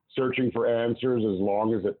 searching for answers as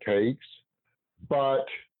long as it takes. But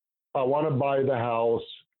I want to buy the house.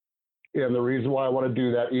 And the reason why I want to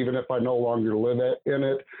do that, even if I no longer live in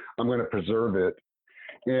it, I'm going to preserve it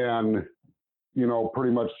and,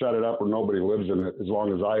 pretty much set it up where nobody lives in it as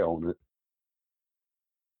long as I own it.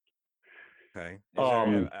 Okay.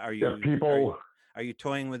 Are you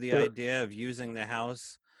toying with the idea of using the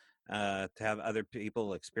house to have other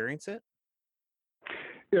people experience it?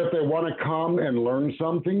 If they want to come and learn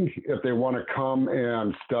something, if they want to come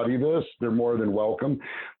and study this, they're more than welcome.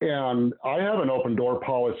 And I have an open door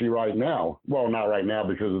policy right now. Well, not right now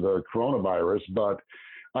because of the coronavirus, but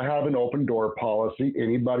I have an open door policy.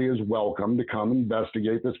 Anybody is welcome to come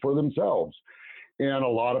investigate this for themselves. And a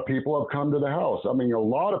lot of people have come to the house. I mean, a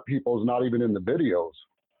lot of people is not even in the videos.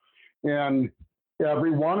 And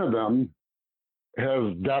every one of them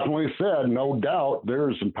has definitely said, no doubt,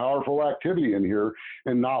 there's some powerful activity in here,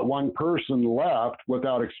 and not one person left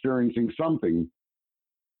without experiencing something.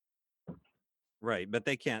 Right, but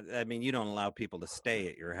they can't. I mean, you don't allow people to stay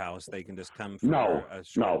at your house. They can just come for a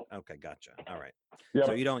short. No. Okay, gotcha. All right. Yep.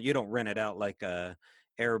 So you don't rent it out like a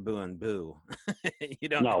Airbnb. You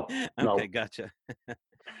don't. No. Okay, gotcha.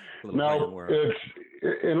 No,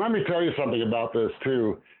 and let me tell you something about this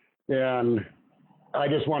too, and I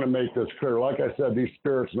just want to make this clear. Like I said, these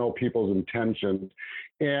spirits know people's intentions,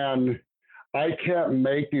 and I can't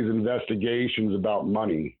make these investigations about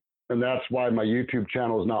money. And that's why my YouTube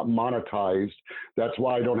channel is not monetized. That's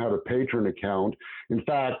why I don't have a Patreon account. In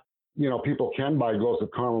fact, people can buy Ghost of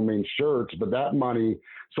Carmel, Maine shirts, but that money,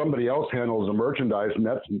 somebody else handles the merchandise, and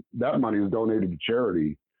that money is donated to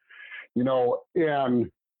charity. And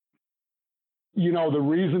the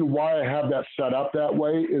reason why I have that set up that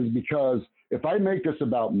way is because if I make this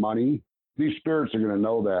about money, these spirits are going to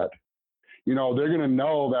know that. They're going to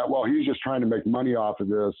know that, well, he's just trying to make money off of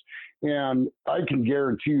this. And I can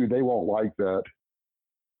guarantee you they won't like that.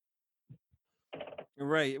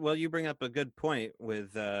 Right. Well, you bring up a good point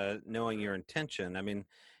with knowing your intention. I mean,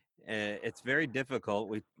 it's very difficult.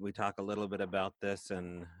 We talk a little bit about this,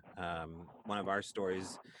 and one of our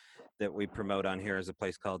stories that we promote on here is a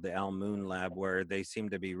place called the Al Moon Lab, where they seem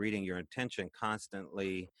to be reading your intention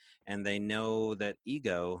constantly, and they know that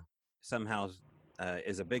ego somehow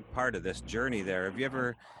is a big part of this journey there. Have you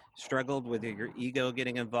ever struggled with your ego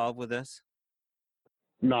getting involved with this?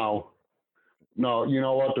 No. You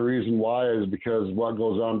know what? The reason why is because what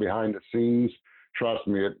goes on behind the scenes, trust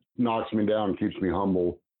me, it knocks me down and keeps me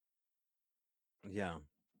humble. Yeah.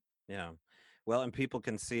 Well, and people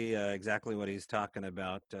can see exactly what he's talking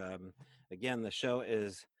about. Again, the show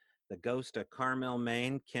is The Ghost of Carmel,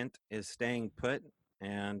 Maine. Kent is staying put,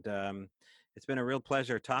 and it's been a real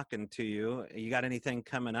pleasure talking to you. You got anything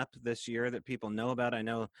coming up this year that people know about? I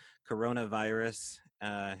know coronavirus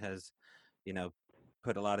has,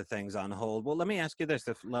 put a lot of things on hold. Well, let me ask you this: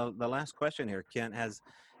 the last question here, Kent, has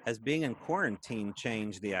being in quarantine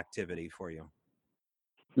changed the activity for you?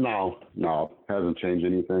 No, hasn't changed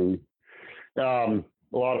anything. A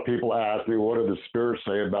lot of people ask me, what did the spirits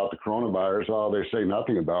say about the coronavirus? Oh, they say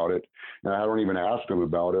nothing about it. And I don't even ask them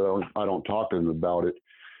about it. I don't talk to them about it.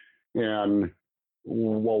 And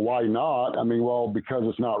well, why not? I mean, well, because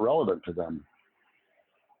it's not relevant to them.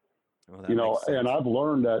 Well, that makes sense. And I've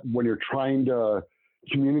learned that when you're trying to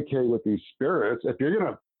communicate with these spirits, if you're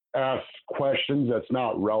going to ask questions that's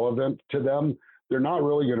not relevant to them, they're not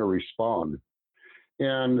really going to respond.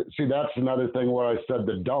 And see, that's another thing where I said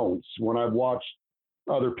the don'ts. When I've watched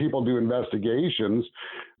other people do investigations,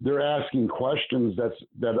 they're asking questions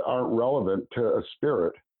that aren't relevant to a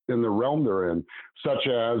spirit in the realm they're in, such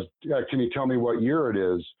as, can you tell me what year it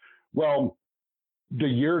is? Well, the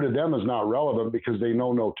year to them is not relevant because they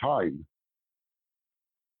know no time.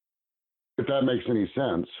 If that makes any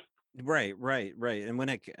sense. Right.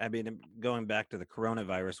 And going back to the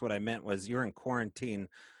coronavirus, what I meant was you're in quarantine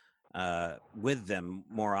with them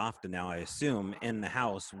more often now, I assume, in the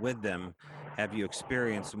house with them. Have you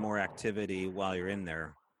experienced more activity while you're in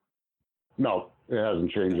there? No, it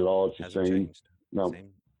hasn't changed at all. It's the same. Changed. No. Same.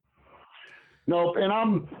 Nope. And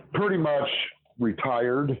I'm pretty much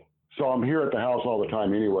retired, so I'm here at the house all the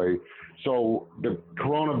time anyway. So the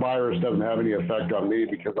coronavirus doesn't have any effect on me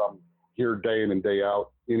because I'm here day in and day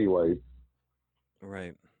out anyway.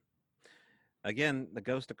 Right. Again, the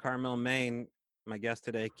Ghost of Carmel, Maine. My guest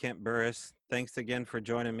today, Kent Burris. Thanks again for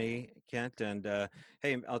joining me, Kent. And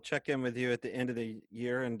hey, I'll check in with you at the end of the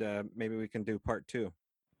year, and maybe we can do part 2.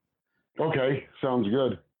 Okay, sounds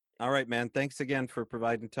good. All right, man. Thanks again for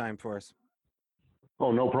providing time for us.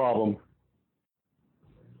 Oh, no problem.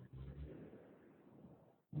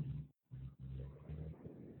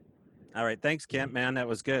 All right. Thanks, Kent, man. That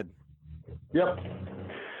was good. Yep.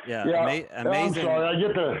 Yeah. Amazing. I'm sorry. I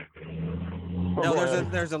get the... No,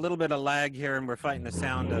 there's a little bit of lag here, and we're fighting the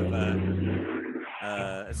sound of...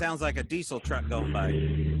 it sounds like a diesel truck going by.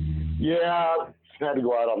 Yeah, had to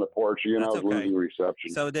go out on the porch. I was losing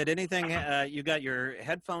reception. So did anything... you got your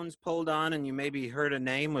headphones pulled on, and you maybe heard a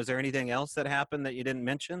name. Was there anything else that happened that you didn't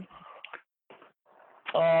mention?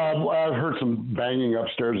 I've heard some banging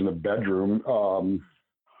upstairs in the bedroom.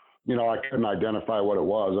 I couldn't identify what it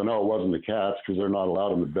was. I know it wasn't the cats because they're not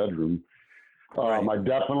allowed in the bedroom. Right. I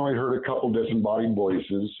definitely heard a couple disembodied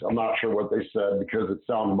voices. I'm not sure what they said because it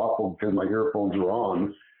sounded muffled because my earphones were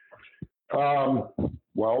on.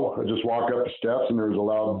 Well, I just walked up the steps and there was a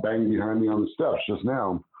loud bang behind me on the steps just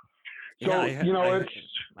now. So, yeah,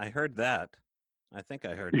 I heard that. I think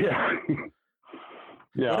I heard that.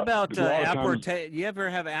 Yeah. What about apportation? You ever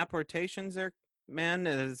have apportations there, man,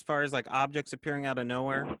 as far as like objects appearing out of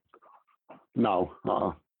nowhere? No.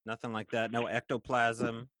 Nothing like that? No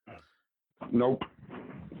ectoplasm? Nope.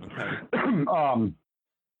 Okay.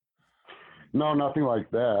 No, nothing like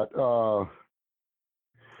that.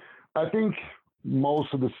 I think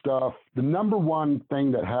most of the stuff, the number one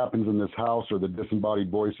thing that happens in this house are the disembodied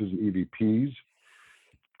voices and EVPs.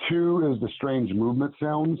 2 is the strange movement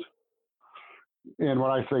sounds. And when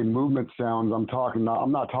I say movement sounds, I'm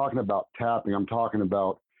not talking about tapping. I'm talking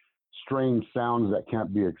about strange sounds that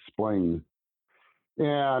can't be explained.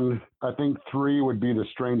 And I think 3 would be the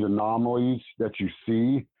strange anomalies that you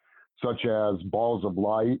see, such as balls of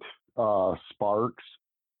light, sparks,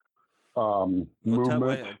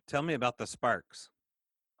 movement. Tell me about the sparks.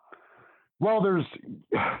 Well,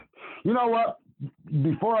 you know what?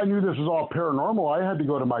 Before I knew this was all paranormal, I had to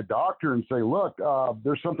go to my doctor and say, look,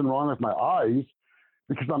 there's something wrong with my eyes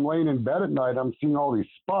because I'm laying in bed at night. I'm seeing all these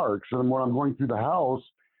sparks. And when I'm going through the house,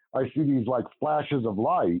 I see these like flashes of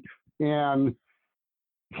light. And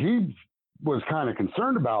he was kind of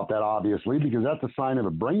concerned about that, obviously, because that's a sign of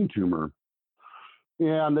a brain tumor.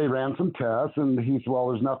 And they ran some tests and he said, well,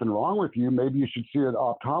 there's nothing wrong with you. Maybe you should see an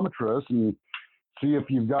optometrist and see if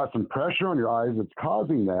you've got some pressure on your eyes that's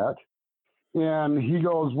causing that. And he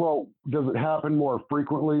goes, well, does it happen more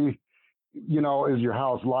frequently? Is your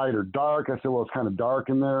house light or dark? I said, well, it's kind of dark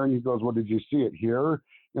in there. And he goes, well, did you see it here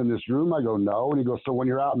in this room? I go, no. And he goes, so when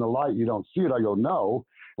you're out in the light, you don't see it? I go, no.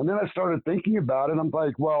 And then I started thinking about it. I'm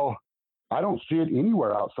like, well, I don't see it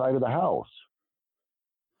anywhere outside of the house.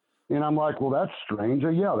 And I'm like, well, that's strange.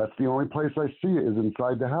 Yeah, that's the only place I see it is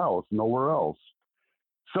inside the house, nowhere else.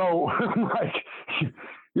 So I'm like,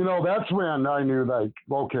 that's when I knew, like,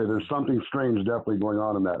 okay, there's something strange definitely going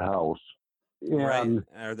on in that house. And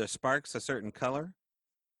right. Are the sparks a certain color?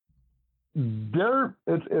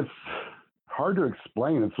 It's hard to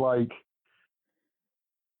explain. It's like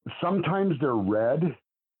sometimes they're red,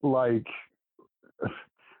 like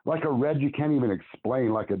a red you can't even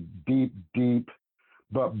explain, like a deep,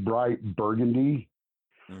 but bright burgundy.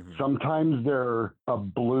 Mm-hmm. Sometimes they're a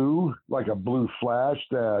blue, like a blue flash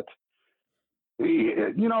that,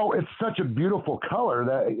 it's such a beautiful color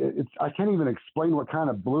that I can't even explain what kind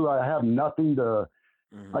of blue. I have nothing to,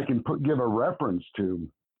 I can give a reference to.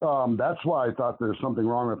 That's why I thought there's something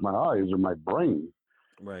wrong with my eyes or my brain.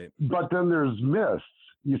 Right. But then there's mists.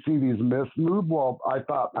 You see these mists move. Well, I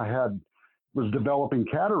thought was developing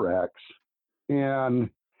cataracts, and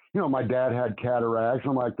my dad had cataracts.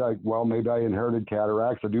 I'm like, well, maybe I inherited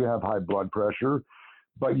cataracts. I do have high blood pressure,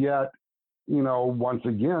 but yet, once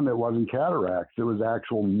again, it wasn't cataracts. It was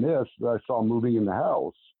actual mist that I saw moving in the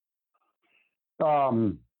house.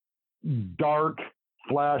 Dark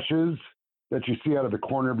flashes that you see out of the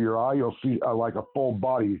corner of your eye. You'll see like a full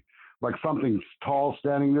body, like something tall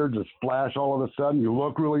standing there, just flash all of a sudden. You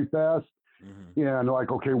look really fast, and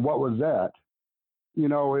like, okay, what was that?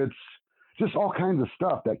 It's just all kinds of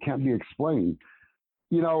stuff that can't be explained.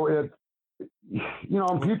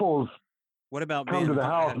 People's what about come to the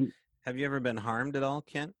house. Have you ever been harmed at all,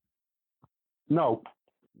 Kent? Nope.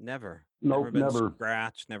 Never. Nope. Never been never.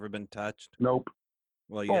 scratched. Never been touched. Nope.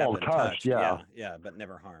 Well, you have been touched. Yeah. Yeah, but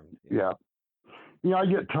never harmed. Yeah. I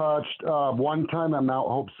get touched. One time at Mount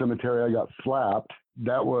Hope Cemetery, I got slapped.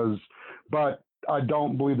 But I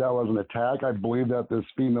don't believe that was an attack. I believe that this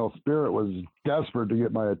female spirit was desperate to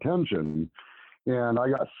get my attention. And I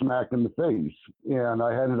got smacked in the face. And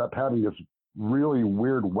I ended up having this really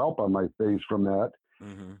weird whelp on my face from that.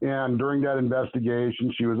 And during that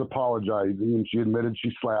investigation, she was apologizing and she admitted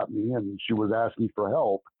she slapped me and she was asking for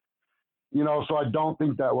help. So I don't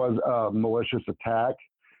think that was a malicious attack.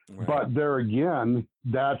 Right. But there again,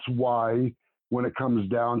 that's why when it comes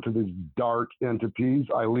down to these dark entities,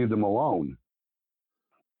 I leave them alone.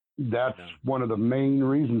 That's one of the main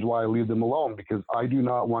reasons why I leave them alone, because I do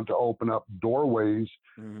not want to open up doorways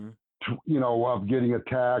of getting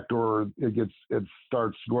attacked, or it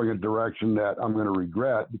starts going a direction that I'm going to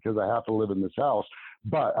regret because I have to live in this house.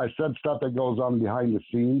 But I said stuff that goes on behind the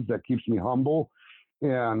scenes that keeps me humble.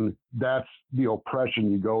 And that's the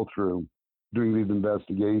oppression you go through doing these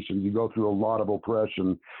investigations. You go through a lot of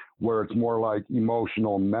oppression where it's more like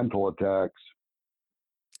emotional, mental attacks.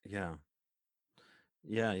 Yeah.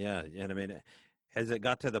 And I mean, has it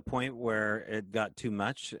got to the point where it got too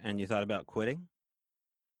much and you thought about quitting?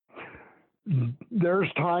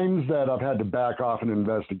 There's times that I've had to back off an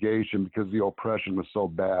investigation because the oppression was so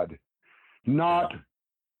bad. Not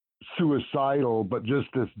suicidal, but just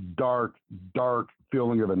this dark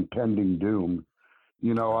feeling of impending doom.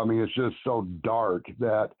 It's just so dark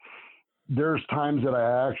that there's times that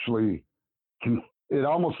I actually it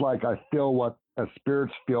almost like I feel what a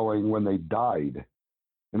spirit's feeling when they died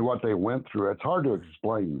and what they went through. It's hard to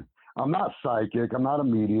explain. I'm not psychic. I'm not a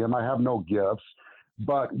medium. I have no gifts.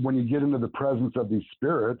 But when you get into the presence of these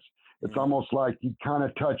spirits, it's almost like you kind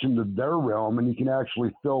of touch into their realm and you can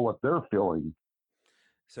actually feel what they're feeling.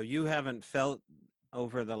 So you haven't felt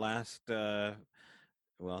over the last,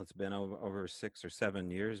 it's been over 6 or 7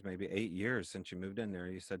 years, maybe 8 years since you moved in there.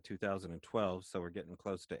 You said 2012, so we're getting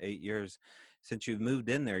close to 8 years. Since you've moved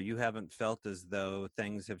in there, you haven't felt as though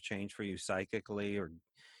things have changed for you psychically, or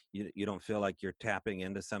you don't feel like you're tapping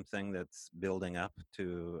into something that's building up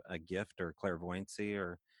to a gift or clairvoyancy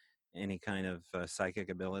or any kind of psychic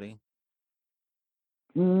ability?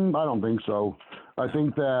 I don't think so. I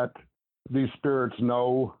think that these spirits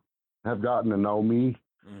have gotten to know me,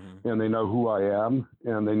 and they know who I am,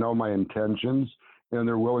 and they know my intentions, and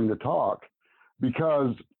they're willing to talk.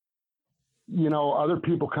 Because, other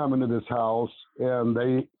people come into this house and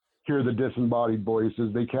they hear the disembodied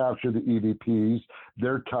voices, they capture the EVPs,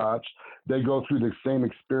 they're touched, they go through the same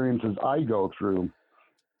experiences I go through,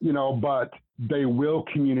 but they will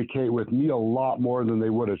communicate with me a lot more than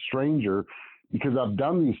they would a stranger, because I've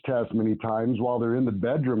done these tests many times. While they're in the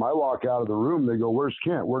bedroom, I walk out of the room, they go, "Where's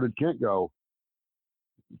Kent? Where did Kent go?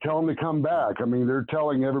 Tell him to come back." I mean, they're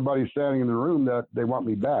telling everybody standing in the room that they want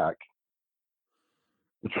me back.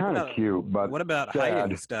 It's kind of cute, but what about sad.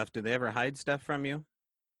 Hiding stuff? Do they ever hide stuff from you?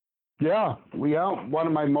 Yeah. One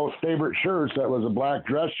of my most favorite shirts, that was a black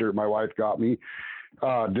dress shirt my wife got me,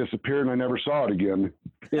 disappeared and I never saw it again.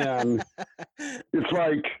 And it's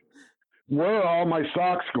like, where are all my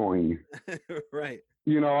socks going? Right.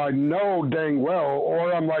 I know dang well,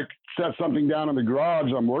 or I'm like, set something down in the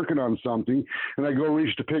garage, I'm working on something, and I go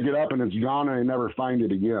reach to pick it up and it's gone and I never find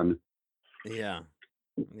it again. Yeah.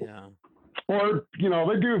 Or,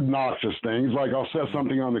 they do obnoxious things. Like I'll set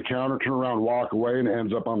something on the counter, turn around, walk away, and it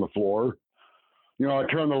ends up on the floor. I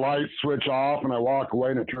turn the light switch off and I walk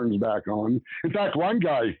away and it turns back on. In fact, one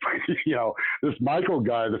guy, this Michael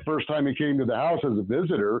guy, the first time he came to the house as a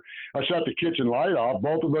visitor, I shut the kitchen light off.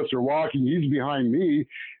 Both of us are walking. He's behind me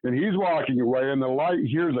and he's walking away, and the light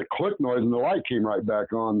hears a click noise and the light came right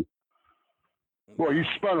back on. Well, he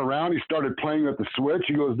Wow. spun around. He started playing with the switch.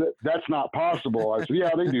 He goes, "That's not possible." I said,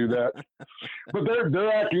 "Yeah, they do that." But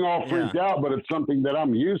they're acting all Yeah. freaked out. But it's something that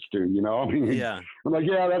I'm used to. I mean, Yeah. I'm like,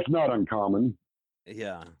 "Yeah, that's not uncommon."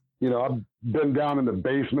 Yeah. I've been down in the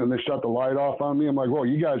basement and they shut the light off on me. I'm like, "Whoa,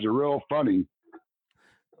 you guys are real funny."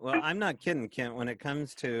 Well, I'm not kidding, Kent. When it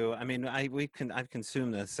comes to, I mean, I've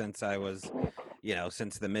consumed this since I was,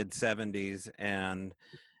 since the mid '70s, and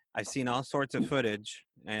I've seen all sorts of footage,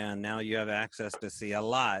 and now you have access to see a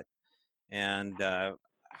lot. And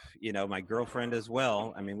my girlfriend as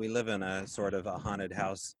well. I mean, we live in a sort of a haunted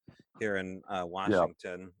house here in Yeah.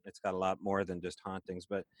 Washington. It's got a lot more than just hauntings,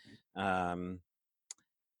 but um,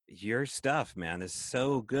 your stuff, man, is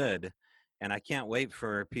so good, and I can't wait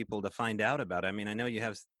for people to find out about it. I mean, I know you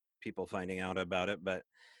have people finding out about it, but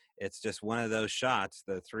it's just one of those shots.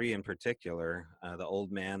 The three in particular, the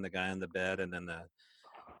old man, the guy on the bed, and then the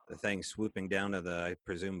thing swooping down to the, I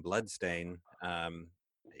presume, blood stain.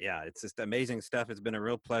 Yeah, it's just amazing stuff. It's been a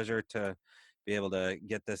real pleasure to be able to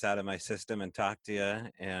get this out of my system and talk to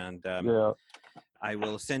you. And Yeah. I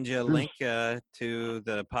will send you a There's link to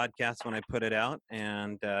the podcast when I put it out.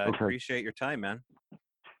 And I okay. appreciate your time, man.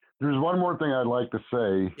 There's one more thing I'd like to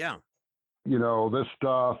say. Yeah. This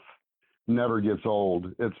stuff never gets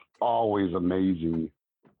old. It's always amazing.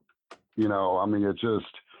 I mean, it's just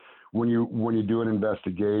when you do an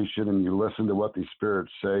investigation and you listen to what these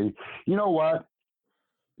spirits say. You know what?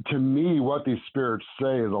 To me, what these spirits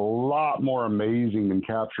say is a lot more amazing than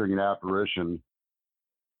capturing an apparition.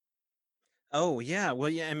 Oh, yeah. Well,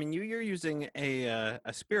 yeah. I mean, you're using a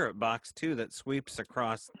spirit box too that sweeps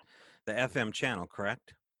across the FM channel,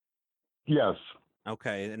 correct? Yes.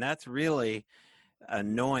 Okay, and that's really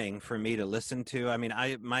annoying for me to listen to. I mean,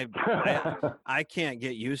 I can't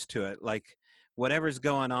get used to it. Like whatever's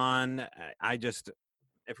going on, I just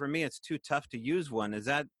for me it's too tough to use one. Is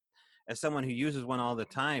that, as someone who uses one all the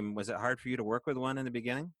time, was it hard for you to work with one in the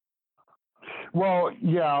beginning? Well,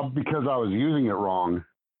 yeah, because I was using it wrong.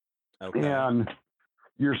 Okay. And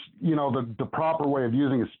the proper way of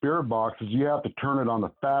using a spirit box is you have to turn it on the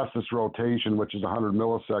fastest rotation, which is 100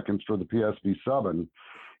 milliseconds for the PSV7.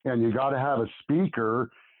 And you got to have a speaker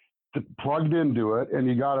plugged into it, and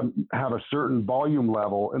you got to have a certain volume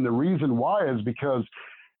level. And the reason why is because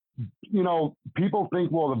people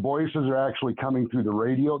think, well, the voices are actually coming through the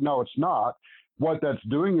radio. No, it's not. What that's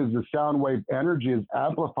doing is the sound wave energy is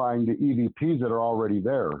amplifying the EVPs that are already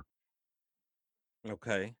there.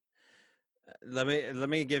 Okay. Let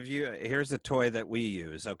me give you, here's a toy that we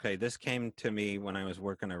use. Okay, this came to me when I was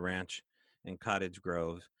working a ranch in Cottage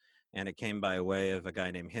Grove, and it came by way of a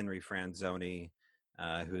guy named Henry Franzoni,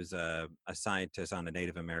 who's a scientist on a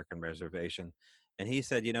Native American reservation. And he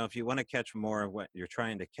said, if you want to catch more of what you're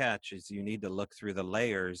trying to catch, is you need to look through the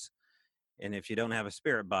layers. And if you don't have a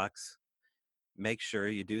spirit box, make sure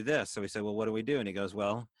you do this. So we said, well, what do we do? And he goes,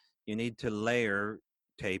 well, you need to layer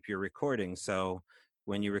tape your recording. So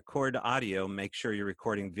when you record audio, make sure you're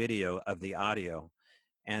recording video of the audio,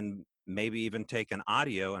 and maybe even take an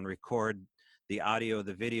audio and record the audio,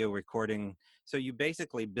 the video recording. So you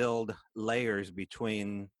basically build layers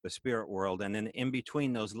between the spirit world, and then in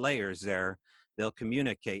between those layers there, they'll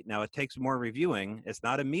communicate. Now it takes more reviewing. It's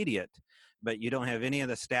not immediate, but you don't have any of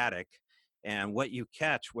the static. And what you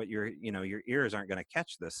catch, your ears aren't going to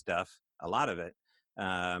catch this stuff, a lot of it.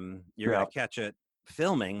 You're going Yeah. to catch it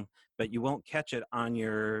filming, but you won't catch it on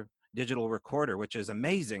your digital recorder, which is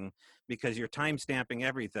amazing because you're time stamping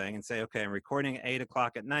everything and say, okay, I'm recording at 8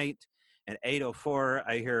 o'clock at night. At 8:04,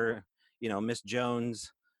 I hear, Miss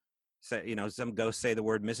Jones say, some ghost say the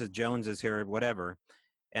word Mrs. Jones is here, or whatever.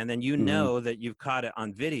 And then Mm-hmm. that you've caught it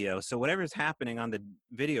on video. So whatever's happening on the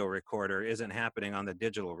video recorder isn't happening on the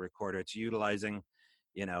digital recorder. It's utilizing,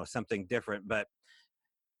 something different. But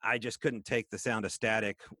I just couldn't take the sound of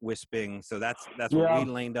static wisping. So that's what we Yeah.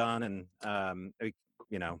 leaned on. And,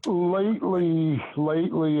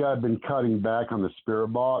 Lately, I've been cutting back on the spirit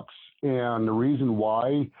box, and the reason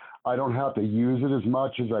why I don't have to use it as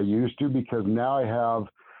much as I used to, because now I have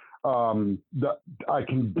I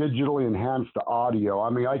can digitally enhance the audio. I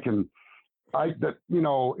mean,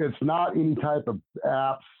 it's not any type of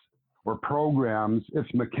apps or programs.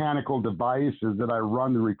 It's mechanical devices that I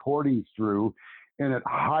run the recordings through, and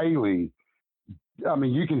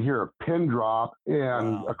you can hear a pin drop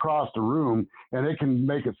and wow. across the room, and it can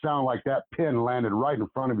make it sound like that pin landed right in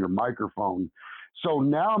front of your microphone. So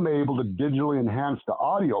now I'm able to digitally enhance the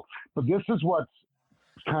audio. But this is what's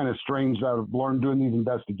kind of strange that I've learned doing these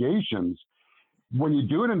investigations. When you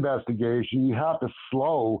do an investigation, you have to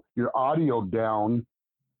slow your audio down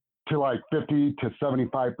to like 50 to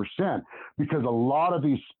 75%, because a lot of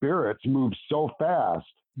these spirits move so fast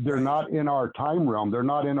They're Right. not in our time realm. They're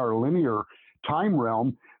not in our linear time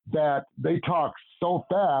realm, that they talk so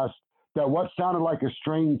fast that what sounded like a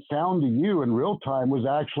strange sound to you in real time was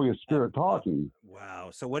actually a spirit talking. Wow.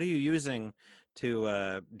 So what are you using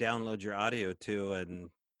to download your audio to and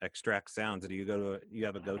extract sounds? Do you you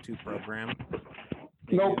have a go-to program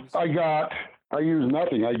you Nope, use? I use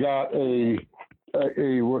nothing. I got a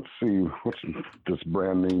let's see, what's this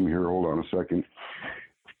brand name here? Hold on a second.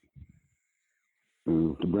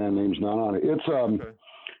 The brand name's not on it. Okay.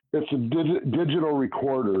 It's a digital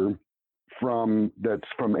recorder that's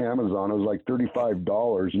from Amazon. It was like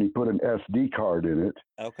 $35, and you put an SD card in it,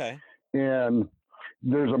 Okay. and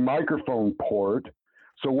there's a microphone port.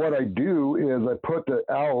 So what I do is I put the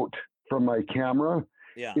out from my camera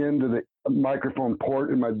Yeah. into the microphone port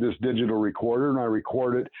in this digital recorder, and I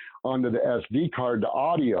record it onto the SD card to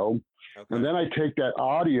audio. Okay. And then I take that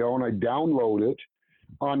audio and I download it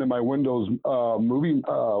onto my Windows movie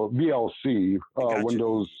VLC Gotcha.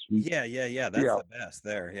 Windows. Yeah. That's Yeah. the best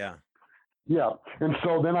there. Yeah. Yeah. And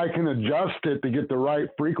so then I can adjust it to get the right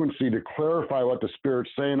frequency to clarify what the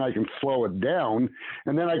spirit's saying. I can slow it down,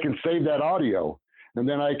 and then I can save that audio. And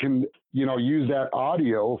then I can, use that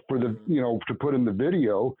audio for the, to put in the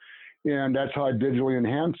video. And that's how I digitally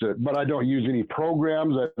enhance it. But I don't use any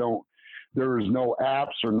programs. There's no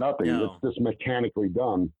apps or nothing. No. It's just mechanically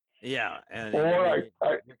done. Yeah. And Or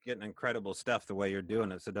you're getting incredible stuff the way you're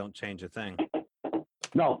doing it. So don't change a thing.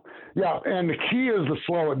 No, yeah. And the key is to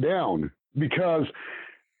slow it down, because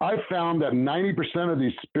I found that 90% of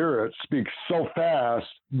these spirits speak so fast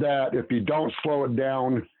that if you don't slow it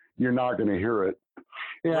down, you're not going to hear it.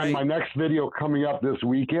 And Right. my next video coming up this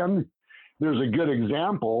weekend, there's a good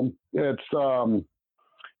example. It's hold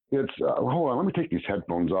on, let me take these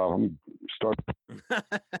headphones off. Let me start.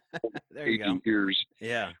 There you go. Ears.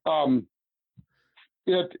 Yeah.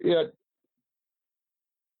 It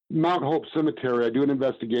Mount Hope Cemetery, I do an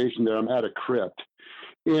investigation there. I'm at a crypt.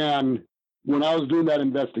 And when I was doing that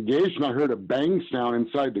investigation, I heard a bang sound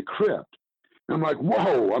inside the crypt. I'm like,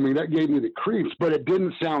 whoa. I mean, that gave me the creeps, but it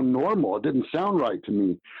didn't sound normal. It didn't sound right to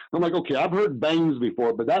me. I'm like, okay, I've heard bangs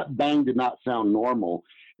before, but that bang did not sound normal.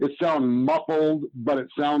 It sounded muffled, but it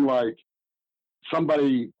sounded like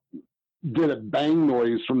somebody did a bang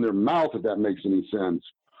noise from their mouth, if that makes any sense.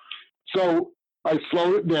 So I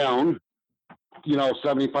slowed it down.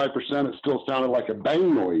 75%, it still sounded like a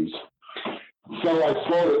bang noise. So I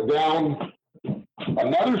slowed it down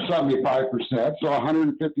another 75%, so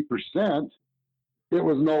 150%. It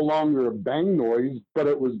was no longer a bang noise, but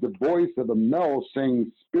it was the voice of a male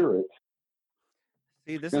saying spirit.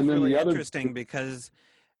 See, this is really interesting, because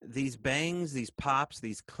these bangs, these pops,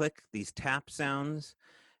 these click, these tap sounds,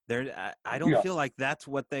 I don't feel like that's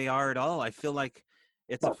what they are at all. I feel like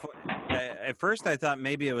it's at first I thought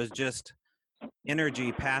maybe it was just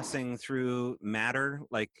energy passing through matter,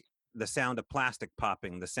 like the sound of plastic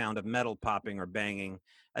popping, the sound of metal popping or banging.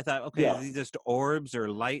 I thought, okay, are these just orbs or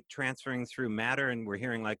light transferring through matter, and we're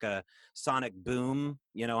hearing like a sonic boom,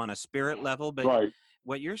 on a spirit level. But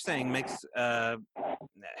what you're saying makes,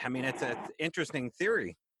 it's an interesting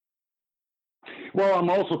theory. Well, I'm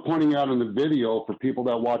also pointing out in the video for people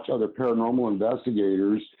that watch other paranormal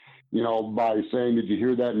investigators, by saying, did you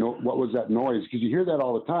hear that? What was that noise? Because you hear that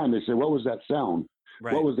all the time. They say, what was that sound?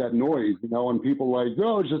 Right. What was that noise? And people like,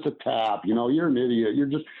 oh, it's just a tap. You're an idiot. You're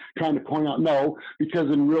just trying to point out. No, because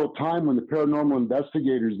in real time, when the paranormal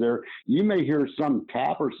investigator's there, you may hear some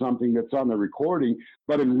tap or something that's on the recording,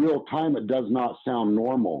 but in real time, it does not sound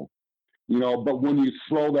normal. But when you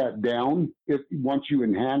slow that down, once you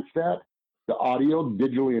enhance that, the audio,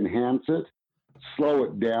 digitally enhance it, slow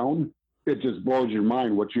it down, it just blows your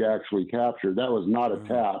mind what you actually captured. That was not a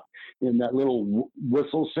tap. And that little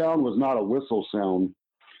whistle sound was not a whistle sound,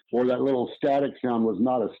 or that little static sound was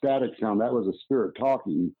not a static sound. That was a spirit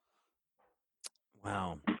talking.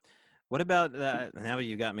 Wow. What about now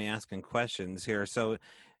you got me asking questions here. So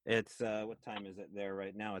it's, what time is it there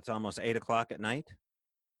right now? It's almost 8:00 at night.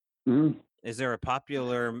 Mm-hmm. Is there a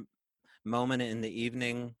popular moment in the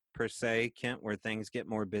evening per se, Kent, where things get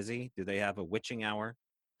more busy? Do they have a witching hour?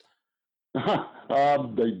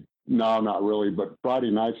 No, not really. But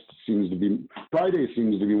Friday seems to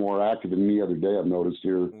be more active than any other day, I've noticed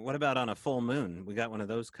here. What about on a full moon? We got one of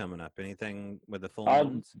those coming up. Anything with the full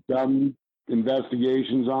moons? I've done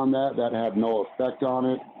investigations on that had no effect on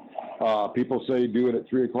it. People say do it at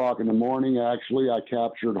 3:00 in the morning. Actually, I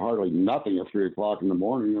captured hardly nothing at 3:00 in the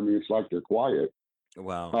morning. I mean, it's like they're quiet.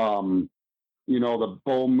 Wow. The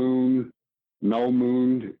full moon, no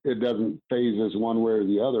moon, it doesn't phase us one way or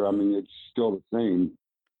the other. I mean, it's still the same.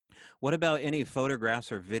 What about any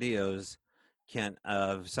photographs or videos, Kent,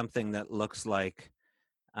 of something that looks like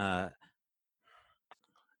uh,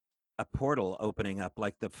 a portal opening up,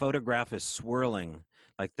 like the photograph is swirling,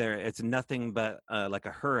 like it's nothing but like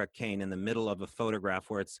a hurricane in the middle of a photograph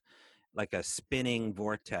where it's like a spinning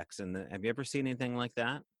vortex. And have you ever seen anything like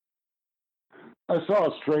that? I saw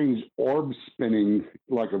a strange orb spinning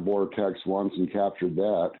like a vortex once and captured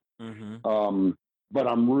that. Mm-hmm. But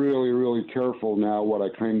I'm really, really careful now what I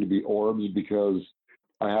claim to be orbs, because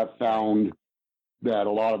I have found that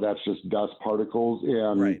a lot of that's just dust particles.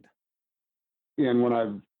 And Right. And when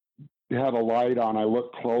I have a light on, I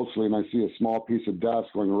look closely and I see a small piece of dust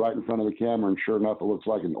going right in front of the camera, and sure enough, it looks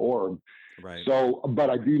like an orb. Right. So, but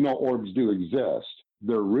I do know orbs do exist.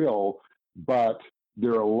 They're real, but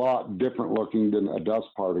they're a lot different looking than a dust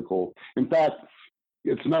particle. In fact,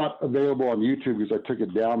 it's not available on YouTube because I took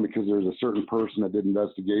it down because there's a certain person that did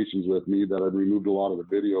investigations with me that I'd removed a lot of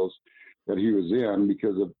the videos that he was in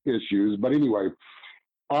because of issues. But anyway,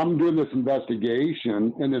 I'm doing this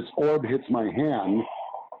investigation and this orb hits my hand.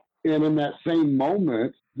 And in that same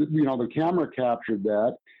moment, you know, the camera captured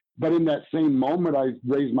that. But in that same moment, I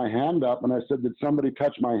raised my hand up and I said, "Did somebody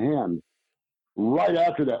touch my hand?" Right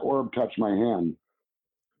after that orb touched my hand.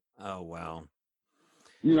 Oh, wow.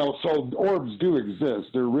 You know, so orbs do exist.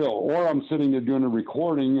 They're real. Or I'm sitting there doing a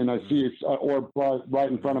recording and I see an orb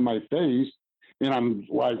right in front of my face. And I'm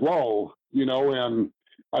like, whoa, you know, and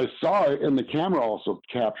I saw it and the camera also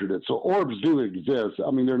captured it. So orbs do exist.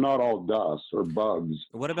 I mean, they're not all dust or bugs.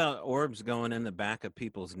 What about orbs going in the back of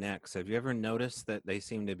people's necks? Have you ever noticed that they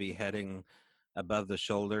seem to be heading above the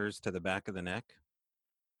shoulders to the back of the neck?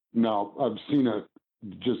 No, I've seen it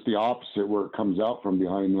just the opposite, where it comes out from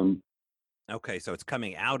behind them. Okay, so it's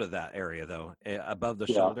coming out of that area, though, above the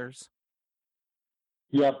shoulders?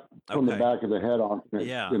 Yep, from the back of the head on,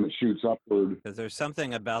 and it shoots upward. Because there's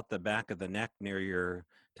something about the back of the neck near your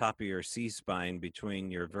top of your C-spine, between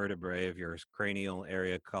your vertebrae of your cranial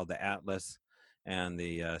area called the atlas and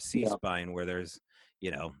the C-spine, where there's, you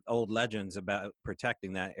know, old legends about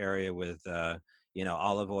protecting that area with, you know,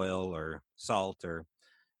 olive oil or salt, or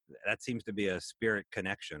that seems to be a spirit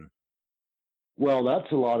connection. Well,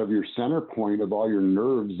 that's a lot of your center point of all your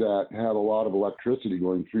nerves that have a lot of electricity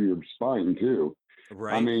going through your spine too.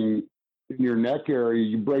 Right. I mean, in your neck area,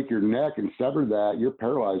 you break your neck and sever that, you're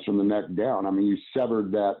paralyzed from the neck down. I mean, you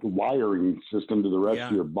severed that wiring system to the rest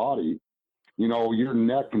of your body. You know, your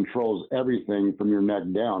neck controls everything from your neck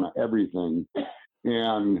down, everything.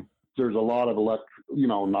 And there's a lot of you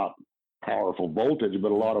know, not powerful voltage,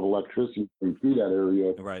 but a lot of electricity going through that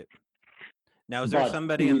area. Right. Now, is there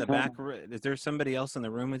somebody in the back? Is there somebody else in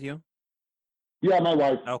the room with you? Yeah, my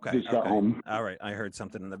wife just got home. All right. I heard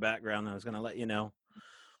something in the background. I was going to let you know.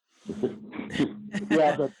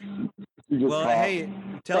 Yeah. Well, hey,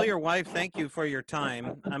 tell your wife thank you for your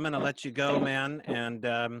time. I'm going to let you go, man. And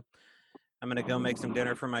I'm going to go make some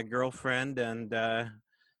dinner for my girlfriend. And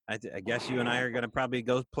I guess you and I are going to probably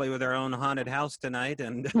go play with our own haunted house tonight,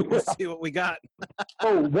 and we'll see what we got.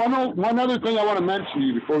 Oh, one other thing I want to mention to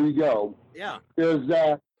you before you go. Yeah. Is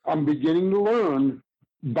that I'm beginning to learn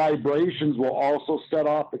vibrations will also set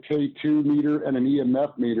off a K2 meter and an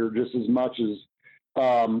EMF meter just as much as,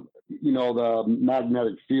 you know, the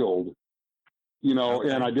magnetic field. You know,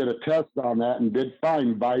 and I did a test on that and did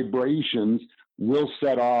find vibrations will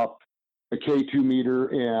set off a K2 meter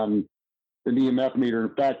and an EMF meter.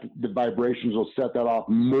 In fact, the vibrations will set that off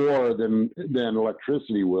more than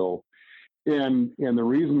electricity will. And the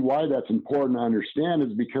reason why that's important to understand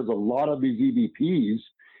is because a lot of these EVPs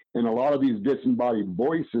and a lot of these disembodied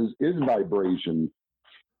voices is vibration.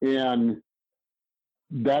 And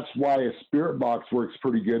that's why a spirit box works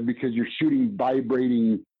pretty good, because you're shooting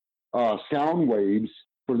vibrating sound waves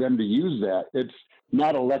for them to use that. It's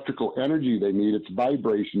not electrical energy they need, it's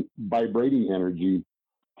vibrating energy.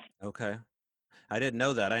 Okay. I didn't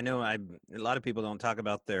know that. I know a lot of people don't talk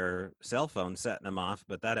about their cell phone setting them off,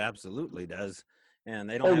 but that absolutely does. And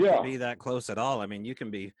they don't have to be that close at all. I mean, you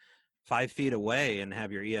can be 5 feet away and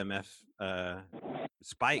have your EMF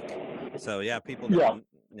spike. So yeah, people don't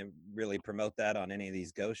really promote that on any of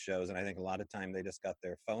these ghost shows. And I think a lot of time they just got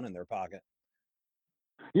their phone in their pocket.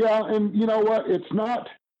 Yeah. And you know what? It's not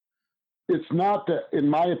that, in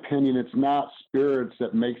my opinion, it's not spirits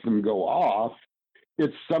that makes them go off.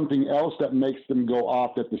 It's something else that makes them go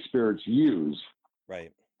off that the spirits use.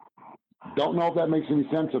 Right. Don't know if that makes any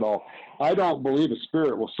sense at all. I don't believe a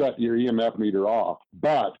spirit will set your EMF meter off,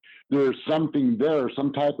 but there's something there,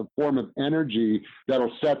 some type of form of energy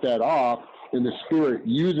that'll set that off, and the spirit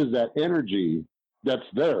uses that energy that's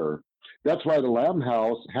there. That's why the Lamb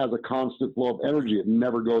House has a constant flow of energy. It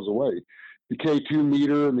never goes away. The K2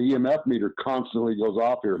 meter and the EMF meter constantly goes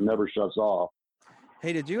off here. It never shuts off.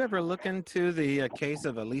 Hey, did you ever look into the case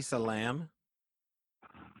of Elisa Lam?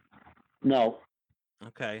 No.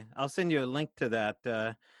 Okay, I'll send you a link to that.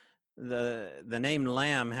 The name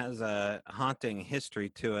Lam has a haunting history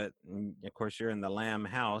to it. And of course, you're in the Lam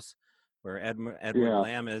house, where Edward Yeah.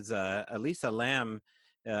 Lam is. Elisa Lam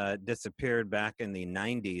disappeared back in the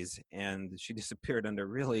 '90s, and she disappeared under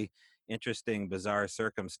really interesting, bizarre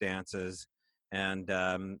circumstances. And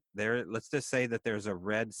let's just say that there's a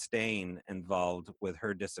red stain involved with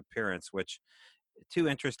her disappearance, which two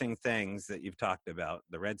interesting things that you've talked about: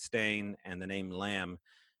 the red stain and the name Lam.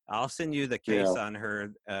 I'll send you the case on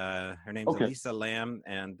her. Her name's Elisa Lam,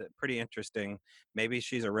 and pretty interesting. Maybe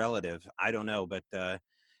she's a relative. I don't know, but the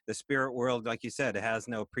spirit world, like you said, has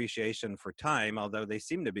no appreciation for time, although they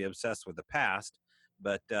seem to be obsessed with the past.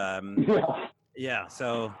 But yeah,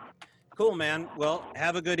 so cool, man. Well,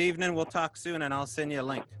 have a good evening. We'll talk soon, and I'll send you a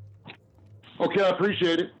link. Okay, I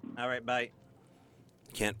appreciate it. All right, bye.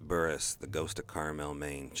 Kent Burris, the Ghost of Carmel,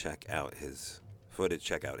 Maine. Check out his footage,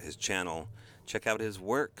 check out his channel, check out his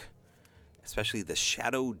work, especially the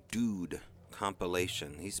Shadow Dude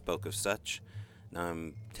compilation. He spoke of such. Now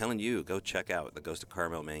I'm telling you, go check out the Ghost of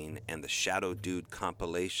Carmel, Maine and the Shadow Dude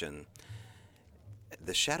compilation.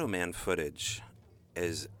 The Shadow Man footage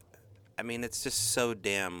is, I mean, it's just so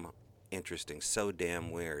damn interesting, so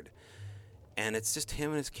damn weird. And it's just him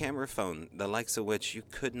and his camera phone, the likes of which you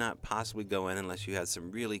could not possibly go in unless you had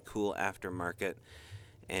some really cool aftermarket.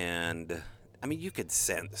 And, I mean, you could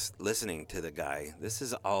sense, listening to the guy, this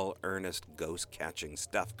is all earnest ghost-catching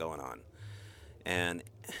stuff going on. And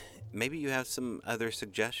maybe you have some other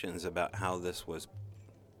suggestions about how this was,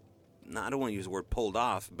 I don't want to use the word pulled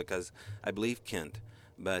off, because I believe Kent.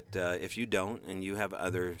 But if you don't and you have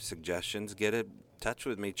other suggestions, get in touch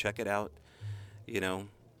with me, check it out. You know,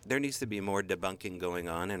 there needs to be more debunking going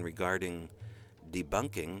on, and regarding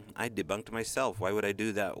debunking, I debunked myself. Why would I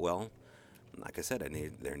do that? Well, like I said,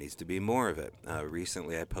 there needs to be more of it.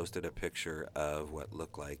 Recently, I posted a picture of what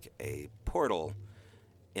looked like a portal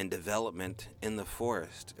in development in the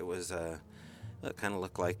forest. It was it kind of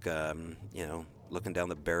looked like looking down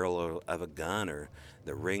the barrel of a gun, or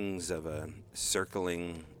the rings of a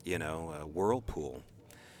circling a whirlpool.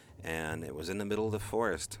 And it was in the middle of the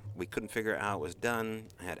forest. We couldn't figure out how it was done.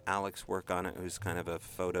 I had Alex work on it, who's kind of a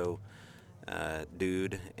photo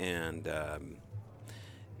dude. And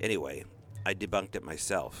anyway, I debunked it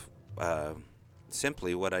myself.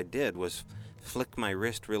 Simply what I did was flick my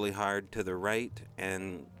wrist really hard to the right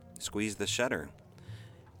and squeeze the shutter.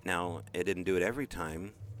 Now, it didn't do it every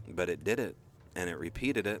time, but it did it. And it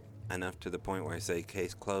repeated it enough to the point where I say,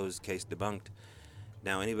 case closed, case debunked.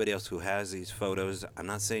 Now, anybody else who has these photos, I'm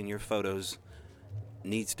not saying your photos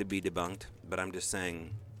needs to be debunked, but I'm just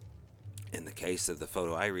saying, in the case of the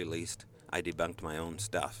photo I released, I debunked my own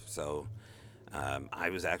stuff. So I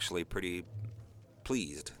was actually pretty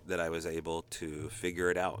pleased that I was able to figure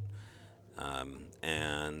it out.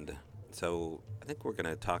 And so I think we're going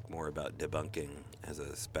to talk more about debunking as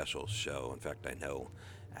a special show. In fact, I know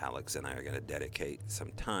Alex and I are going to dedicate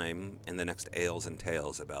some time in the next Ales and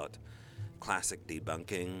Tales about classic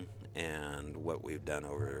debunking and what we've done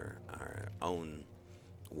over our own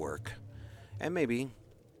work, and maybe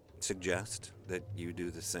suggest that you do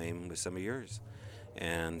the same with some of yours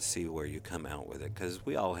and see where you come out with it, because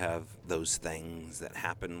we all have those things that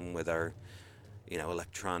happen with our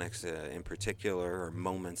electronics in particular, or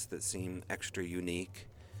moments that seem extra unique,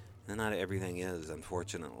 and not everything is,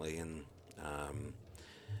 unfortunately. And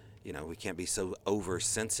we can't be so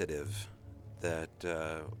oversensitive that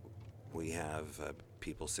we have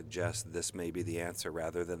people suggest this may be the answer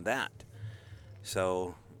rather than that.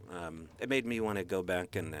 So it made me want to go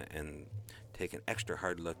back and take an extra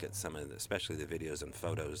hard look at some of the, especially the videos and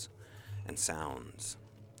photos and sounds.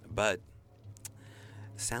 But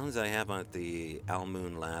sounds I have at the Al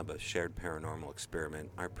Moon Lab, a shared paranormal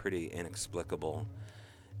experiment, are pretty inexplicable,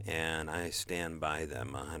 and I stand by them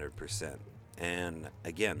 100%. And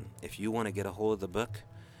again, if you want to get a hold of the book,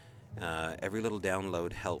 every little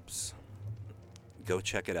download helps. Go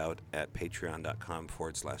check it out at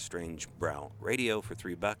patreon.com/strangebrowradio for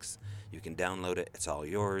 $3. You can download it. It's all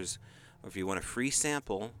yours. Or if you want a free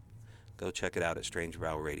sample, go check it out at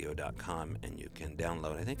strangebrowradio.com, and you can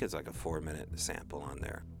download. I think it's like a 4-minute sample on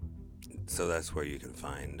there. So that's where you can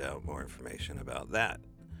find out more information about that.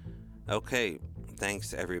 Okay,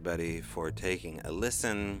 thanks everybody for taking a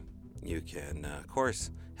listen. You can, of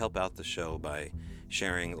course, help out the show by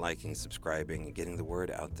sharing, liking, subscribing, and getting the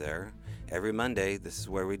word out there. Every Monday, this is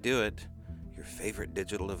where we do it. Your favorite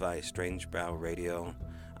digital device, Strange Brow Radio.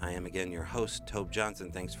 I am again your host, Tobe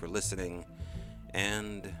Johnson. Thanks for listening,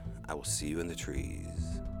 and I will see you in the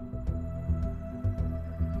trees.